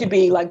 to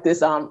be like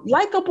this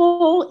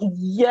likable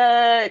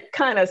yet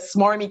kind of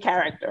smarmy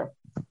character.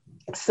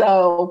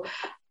 So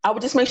I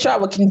would just make sure I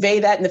would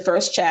convey that in the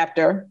first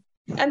chapter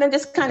and then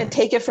just kind of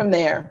take it from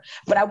there.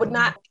 But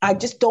I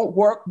just don't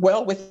work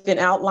well within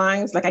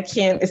outlines. Like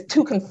it's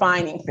too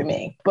confining for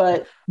me.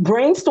 But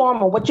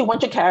brainstorm on what you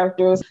want your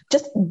characters,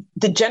 just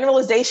the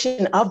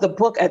generalization of the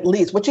book, at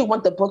least what you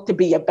want the book to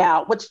be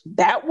about, which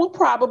that will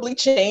probably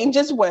change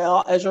as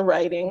well as you're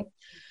writing.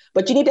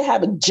 But you need to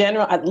have at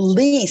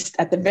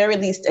the very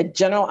least, a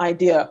general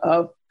idea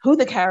of who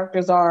the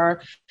characters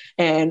are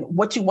and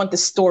what you want the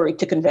story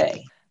to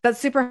convey. That's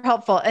super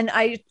helpful. And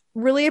I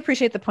really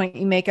appreciate the point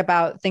you make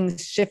about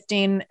things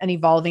shifting and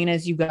evolving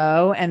as you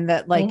go. And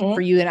that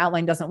for you, an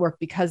outline doesn't work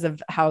because of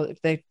how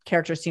the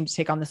characters seem to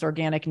take on this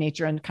organic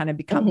nature and kind of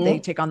they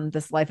take on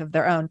this life of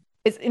their own.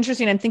 It's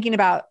interesting. I'm thinking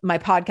about my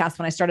podcast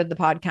when I started the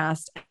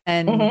podcast,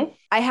 and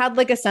I had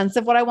like a sense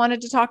of what I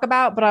wanted to talk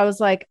about, but I was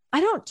like, I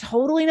don't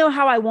totally know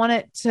how I want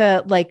it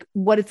to, like,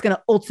 what it's going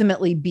to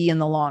ultimately be in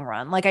the long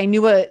run. Like I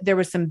knew there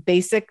was some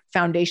basic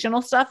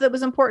foundational stuff that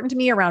was important to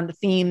me around the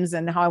themes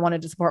and how I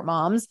wanted to support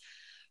moms.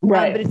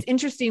 Right. But it's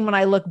interesting when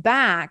I look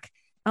back,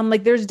 I'm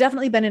like, there's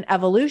definitely been an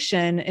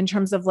evolution in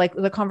terms of like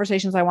the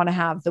conversations I want to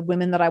have, the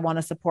women that I want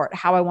to support,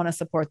 how I want to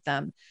support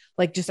them,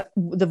 like just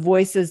the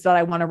voices that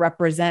I want to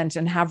represent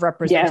and have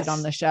represented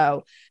on the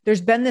show. There's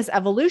been this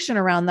evolution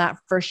around that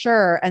for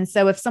sure. And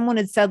so if someone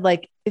had said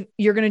like, if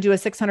you're going to do a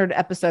 600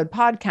 episode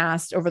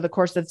podcast over the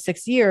course of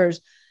 6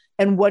 years,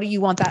 and what do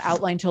you want that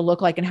outline to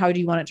look like? And how do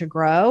you want it to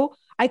grow?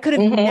 I could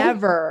have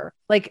never,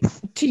 like,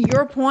 to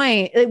your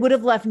point, it would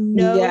have left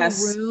no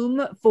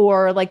room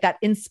for like that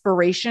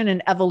inspiration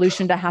and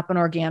evolution to happen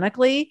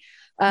organically.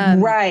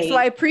 Right. So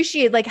I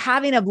appreciate like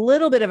having a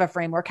little bit of a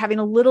framework, having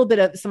a little bit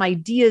of some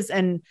ideas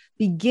and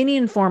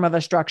beginning form of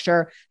a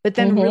structure, but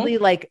then really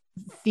like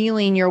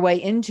feeling your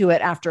way into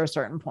it after a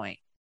certain point.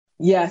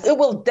 Yes, it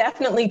will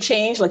definitely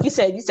change. Like you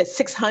said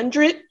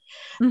 600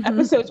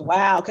 episodes.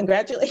 Wow.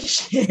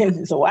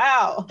 Congratulations.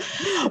 Wow.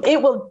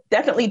 It will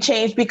definitely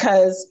change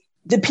because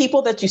the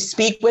people that you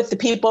speak with, the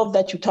people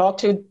that you talk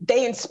to,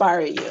 they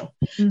inspire you.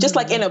 Just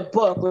like in a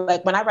book,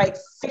 like when I write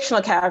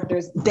fictional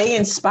characters, they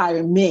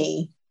inspire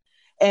me.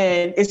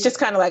 And it's just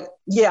kind of like,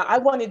 yeah, I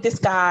wanted this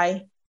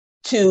guy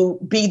to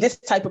be this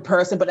type of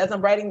person. But as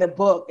I'm writing the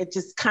book, it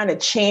just kind of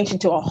changed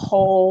into a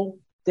whole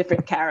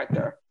different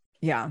character.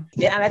 Yeah.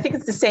 And I think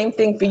it's the same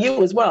thing for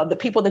you as well. The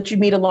people that you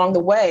meet along the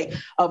way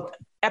of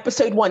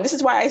episode 1. This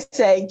is why I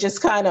say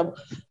just kind of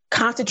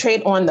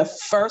concentrate on the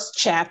first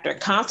chapter,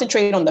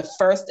 concentrate on the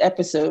first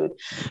episode,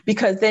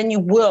 because then you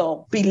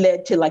will be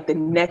led to like the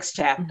next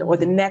chapter or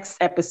the next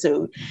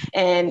episode.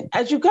 And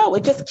as you go,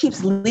 it just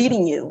keeps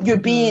leading you. You're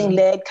being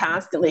led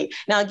constantly.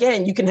 Now,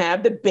 again, you can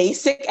have the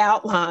basic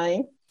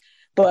outline,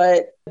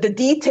 but the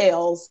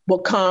details will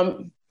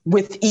come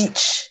with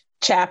each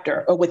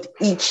chapter or with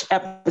each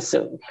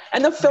episode,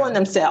 and they'll fill in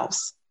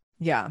themselves.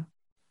 Yeah.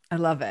 I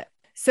love it.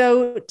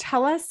 So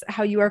tell us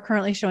how you are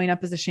currently showing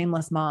up as a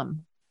shameless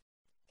mom.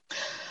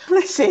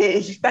 Let's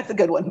see. That's a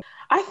good one.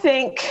 I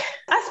think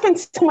I spend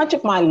so much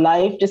of my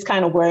life just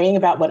kind of worrying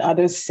about what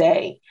others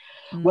say,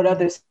 what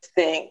others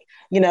think.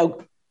 You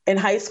know, in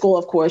high school,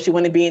 of course, you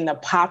want to be in the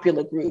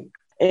popular group.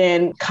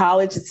 In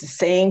college, it's the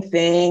same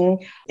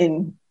thing.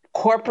 In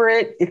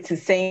corporate, it's the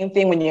same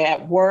thing. When you're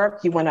at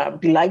work, you want to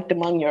be liked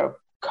among your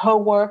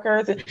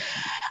coworkers.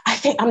 I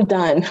think I'm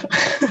done.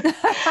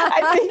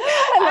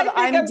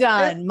 I'm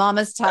done.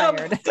 Mama's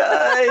tired.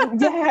 I'm done.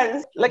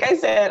 Yes. Like I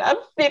said, I'm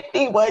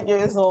 51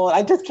 years old.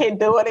 I just can't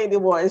do it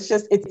anymore.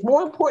 It's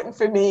more important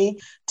for me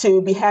to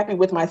be happy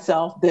with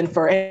myself than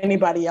for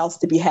anybody else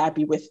to be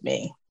happy with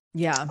me.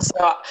 Yeah.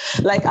 So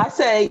like I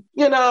say,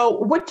 you know,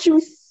 what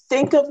you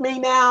think of me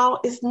now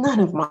is none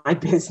of my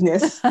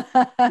business.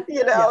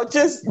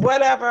 Just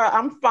whatever.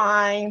 I'm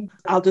fine.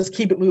 I'll just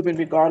keep it moving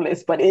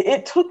regardless. But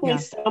it took me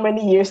so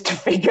many years to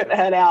figure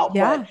that out.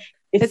 Yeah. But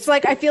it's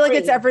like, I feel like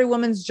it's every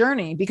woman's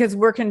journey because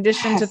we're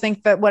conditioned to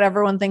think that what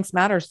everyone thinks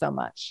matters so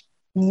much.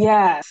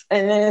 Yes.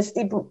 And then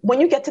when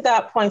you get to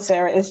that point,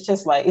 Sarah, it's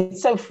just like,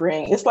 it's so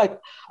freeing. It's like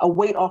a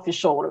weight off your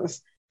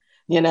shoulders.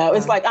 You know,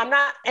 it's like, I'm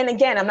not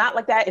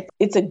like that.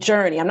 It's a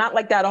journey. I'm not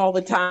like that all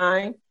the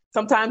time.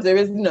 Sometimes there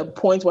is,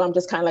 points where I'm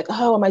just kind of like,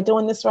 oh, am I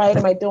doing this right?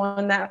 Am I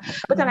doing that?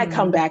 But then I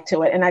come back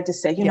to it and I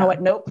just say, you know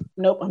what? Nope,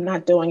 I'm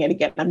not doing it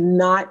again. I'm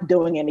not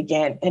doing it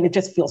again. And it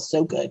just feels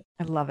so good.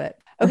 I love it.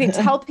 Okay.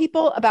 Tell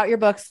people about your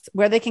books,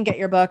 where they can get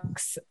your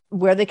books,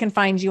 where they can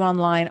find you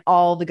online,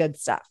 all the good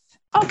stuff.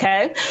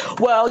 Okay.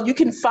 Well, you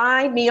can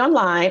find me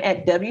online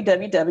at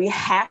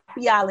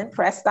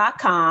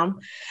www.happyislandpress.com.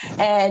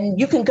 And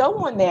you can go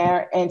on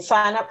there and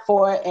sign up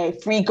for a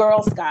free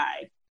girls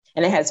guide.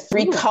 And it has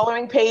free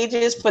coloring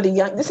pages for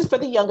this is for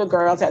the younger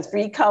girls. It has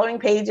free coloring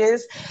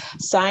pages.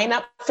 Sign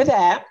up for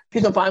that.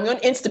 You can find me on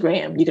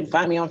Instagram. You can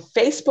find me on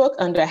Facebook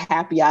under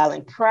Happy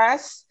Island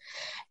Press.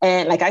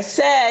 And like I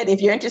said,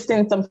 if you're interested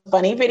in some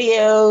funny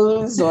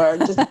videos or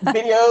just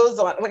videos,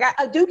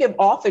 I do give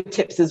author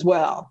tips as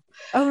well.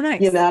 Oh,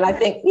 nice. And I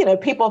think,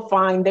 people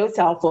find those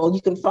helpful.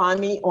 You can find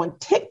me on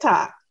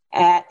TikTok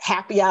at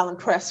Happy Island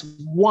Press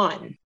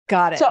 1.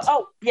 Got it.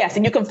 So, yes.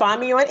 And you can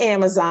find me on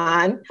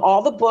Amazon.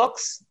 All the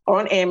books are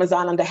on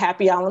Amazon under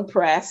Happy Island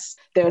Press.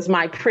 There's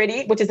My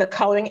Pretty, which is a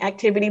coloring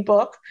activity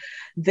book.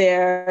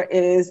 There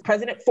is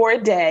President for a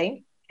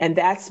Day. And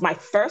that's my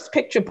first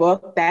picture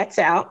book. That's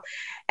out.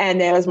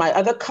 And there's my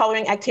other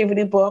coloring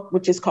activity book,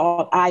 which is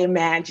called I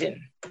Imagine.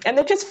 And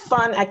they're just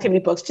fun activity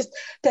books just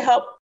to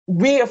help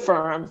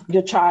reaffirm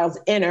your child's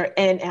inner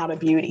and outer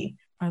beauty.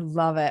 I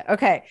love it.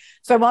 Okay.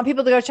 So I want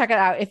people to go check it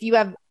out.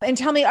 And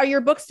tell me, are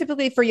your books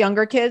typically for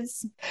younger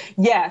kids?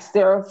 Yes,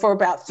 they're for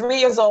about 3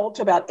 years old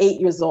to about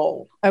 8 years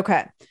old.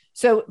 Okay.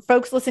 So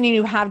folks listening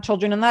who have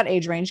children in that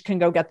age range can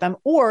go get them.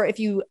 Or if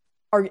you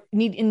are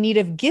in need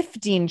of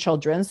gifting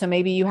children, so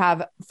maybe you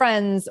have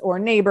friends or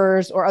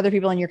neighbors or other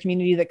people in your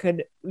community that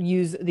could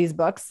use these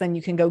books, then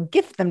you can go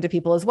gift them to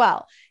people as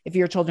well if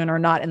your children are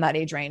not in that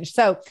age range.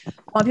 So I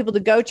want people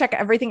to go check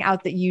everything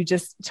out that you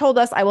just told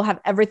us. I will have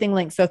everything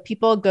linked. So if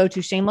people go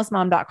to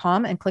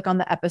shamelessmom.com and click on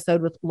the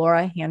episode with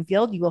Laura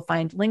Handfield, you will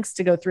find links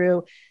to go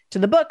through to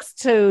the books,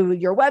 to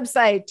your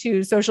website,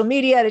 to social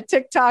media, to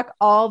TikTok,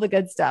 all the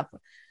good stuff.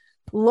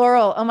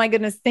 Laurel, oh my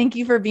goodness, thank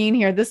you for being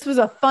here. This was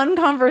a fun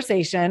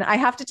conversation. I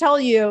have to tell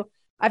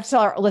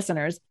our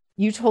listeners,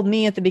 you told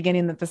me at the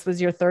beginning that this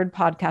was your third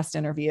podcast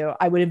interview.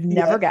 I would have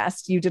never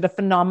guessed. You did a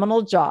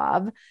phenomenal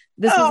job.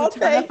 This was a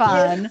ton of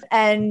fun.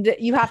 And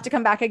you have to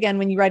come back again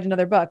when you write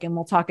another book and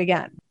we'll talk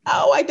again.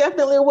 Oh, I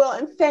definitely will.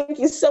 And thank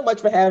you so much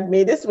for having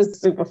me. This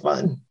was super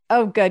fun.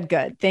 Oh,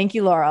 good. Thank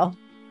you, Laurel.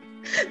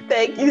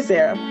 Thank you,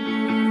 Sarah.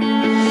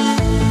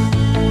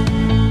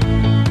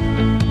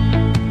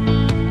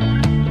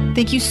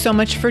 Thank you so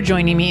much for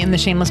joining me in the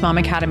Shameless Mom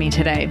Academy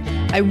today.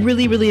 I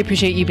really, really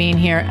appreciate you being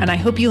here, and I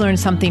hope you learned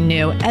something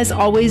new. As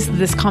always,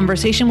 this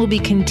conversation will be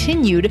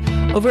continued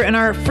over in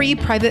our free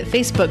private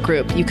Facebook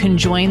group. You can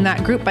join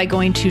that group by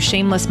going to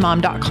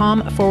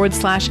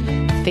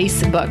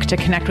shamelessmom.com/Facebook to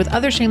connect with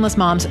other shameless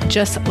moms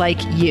just like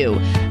you.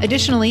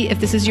 Additionally, if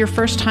this is your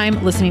first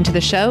time listening to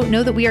the show,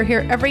 know that we are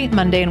here every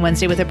Monday and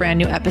Wednesday with a brand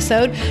new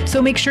episode.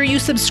 So make sure you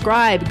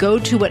subscribe. Go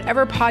to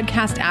whatever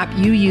podcast app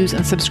you use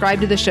and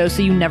subscribe to the show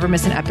so you never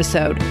miss an episode.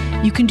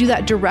 You can do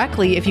that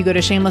directly if you go to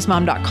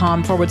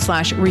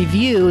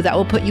shamelessmom.com/review. That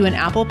will put you in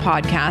Apple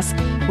Podcasts,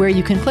 where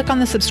you can click on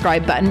the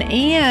subscribe button,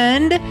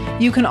 and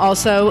you can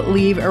also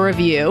leave a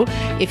review.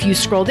 If you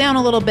scroll down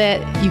a little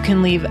bit, you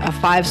can leave a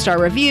 5-star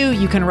review.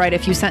 You can write a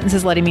few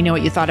sentences letting me know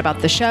what you thought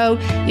about the show.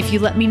 If you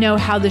let me know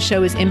how the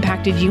show has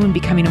impacted you in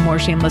becoming a more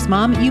shameless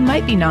mom, you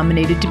might be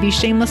nominated to be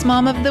Shameless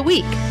Mom of the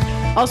Week.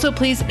 Also,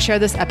 please share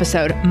this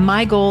episode.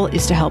 My goal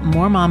is to help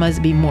more mamas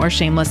be more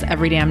shameless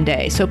every damn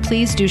day. So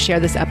please do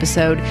share this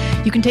episode.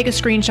 You can take a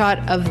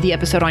screenshot of the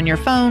episode on your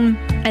phone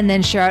and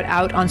then share it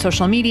out on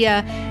social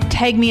media.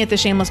 Tag me at the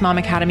Shameless Mom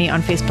Academy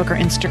on Facebook or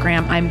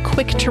Instagram. I'm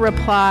quick to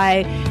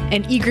reply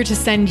and eager to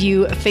send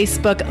you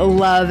Facebook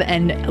love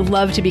and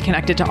love to be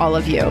connected to all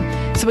of you.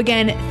 So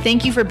again,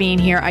 thank you for being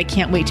here. I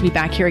can't wait to be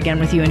back here again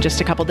with you in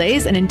just a couple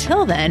days. And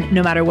until then,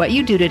 no matter what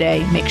you do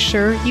today, make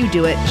sure you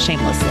do it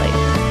shamelessly.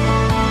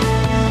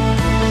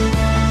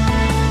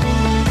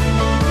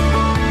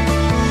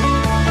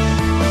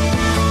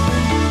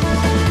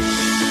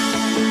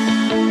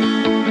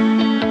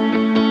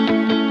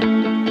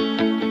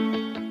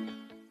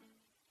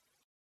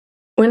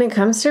 When it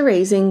comes to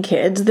raising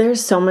kids, there's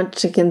so much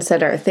to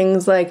consider.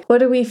 Things like, what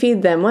do we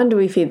feed them? When do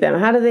we feed them?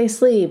 How do they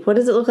sleep? What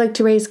does it look like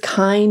to raise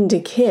kind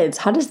kids?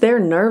 How does their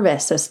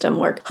nervous system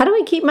work? How do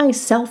I keep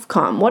myself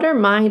calm? What are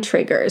my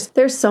triggers?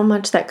 There's so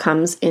much that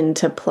comes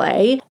into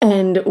play,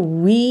 and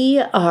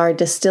we are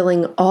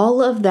distilling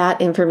all of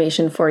that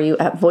information for you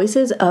at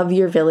Voices of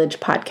Your Village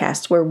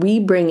podcast, where we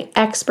bring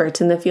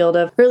experts in the field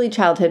of early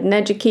childhood and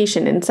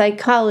education and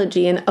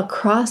psychology and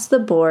across the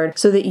board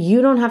so that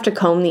you don't have to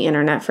comb the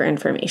internet for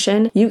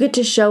information. You get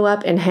to show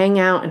up and hang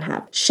out and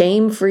have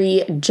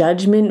shame-free,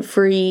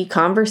 judgment-free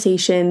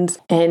conversations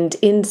and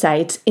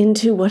insights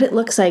into what it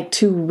looks like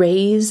to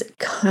raise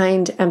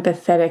kind,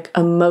 empathetic,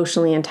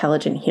 emotionally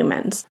intelligent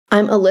humans.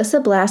 I'm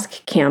Alyssa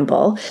Blask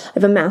Campbell. I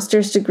have a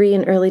master's degree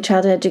in early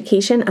childhood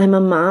education. I'm a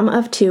mom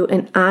of 2,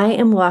 and I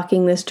am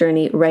walking this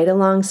journey right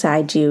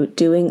alongside you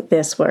doing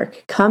this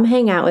work. Come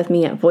hang out with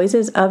me at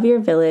Voices of Your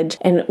Village,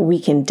 and we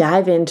can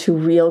dive into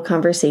real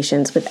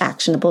conversations with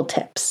actionable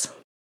tips.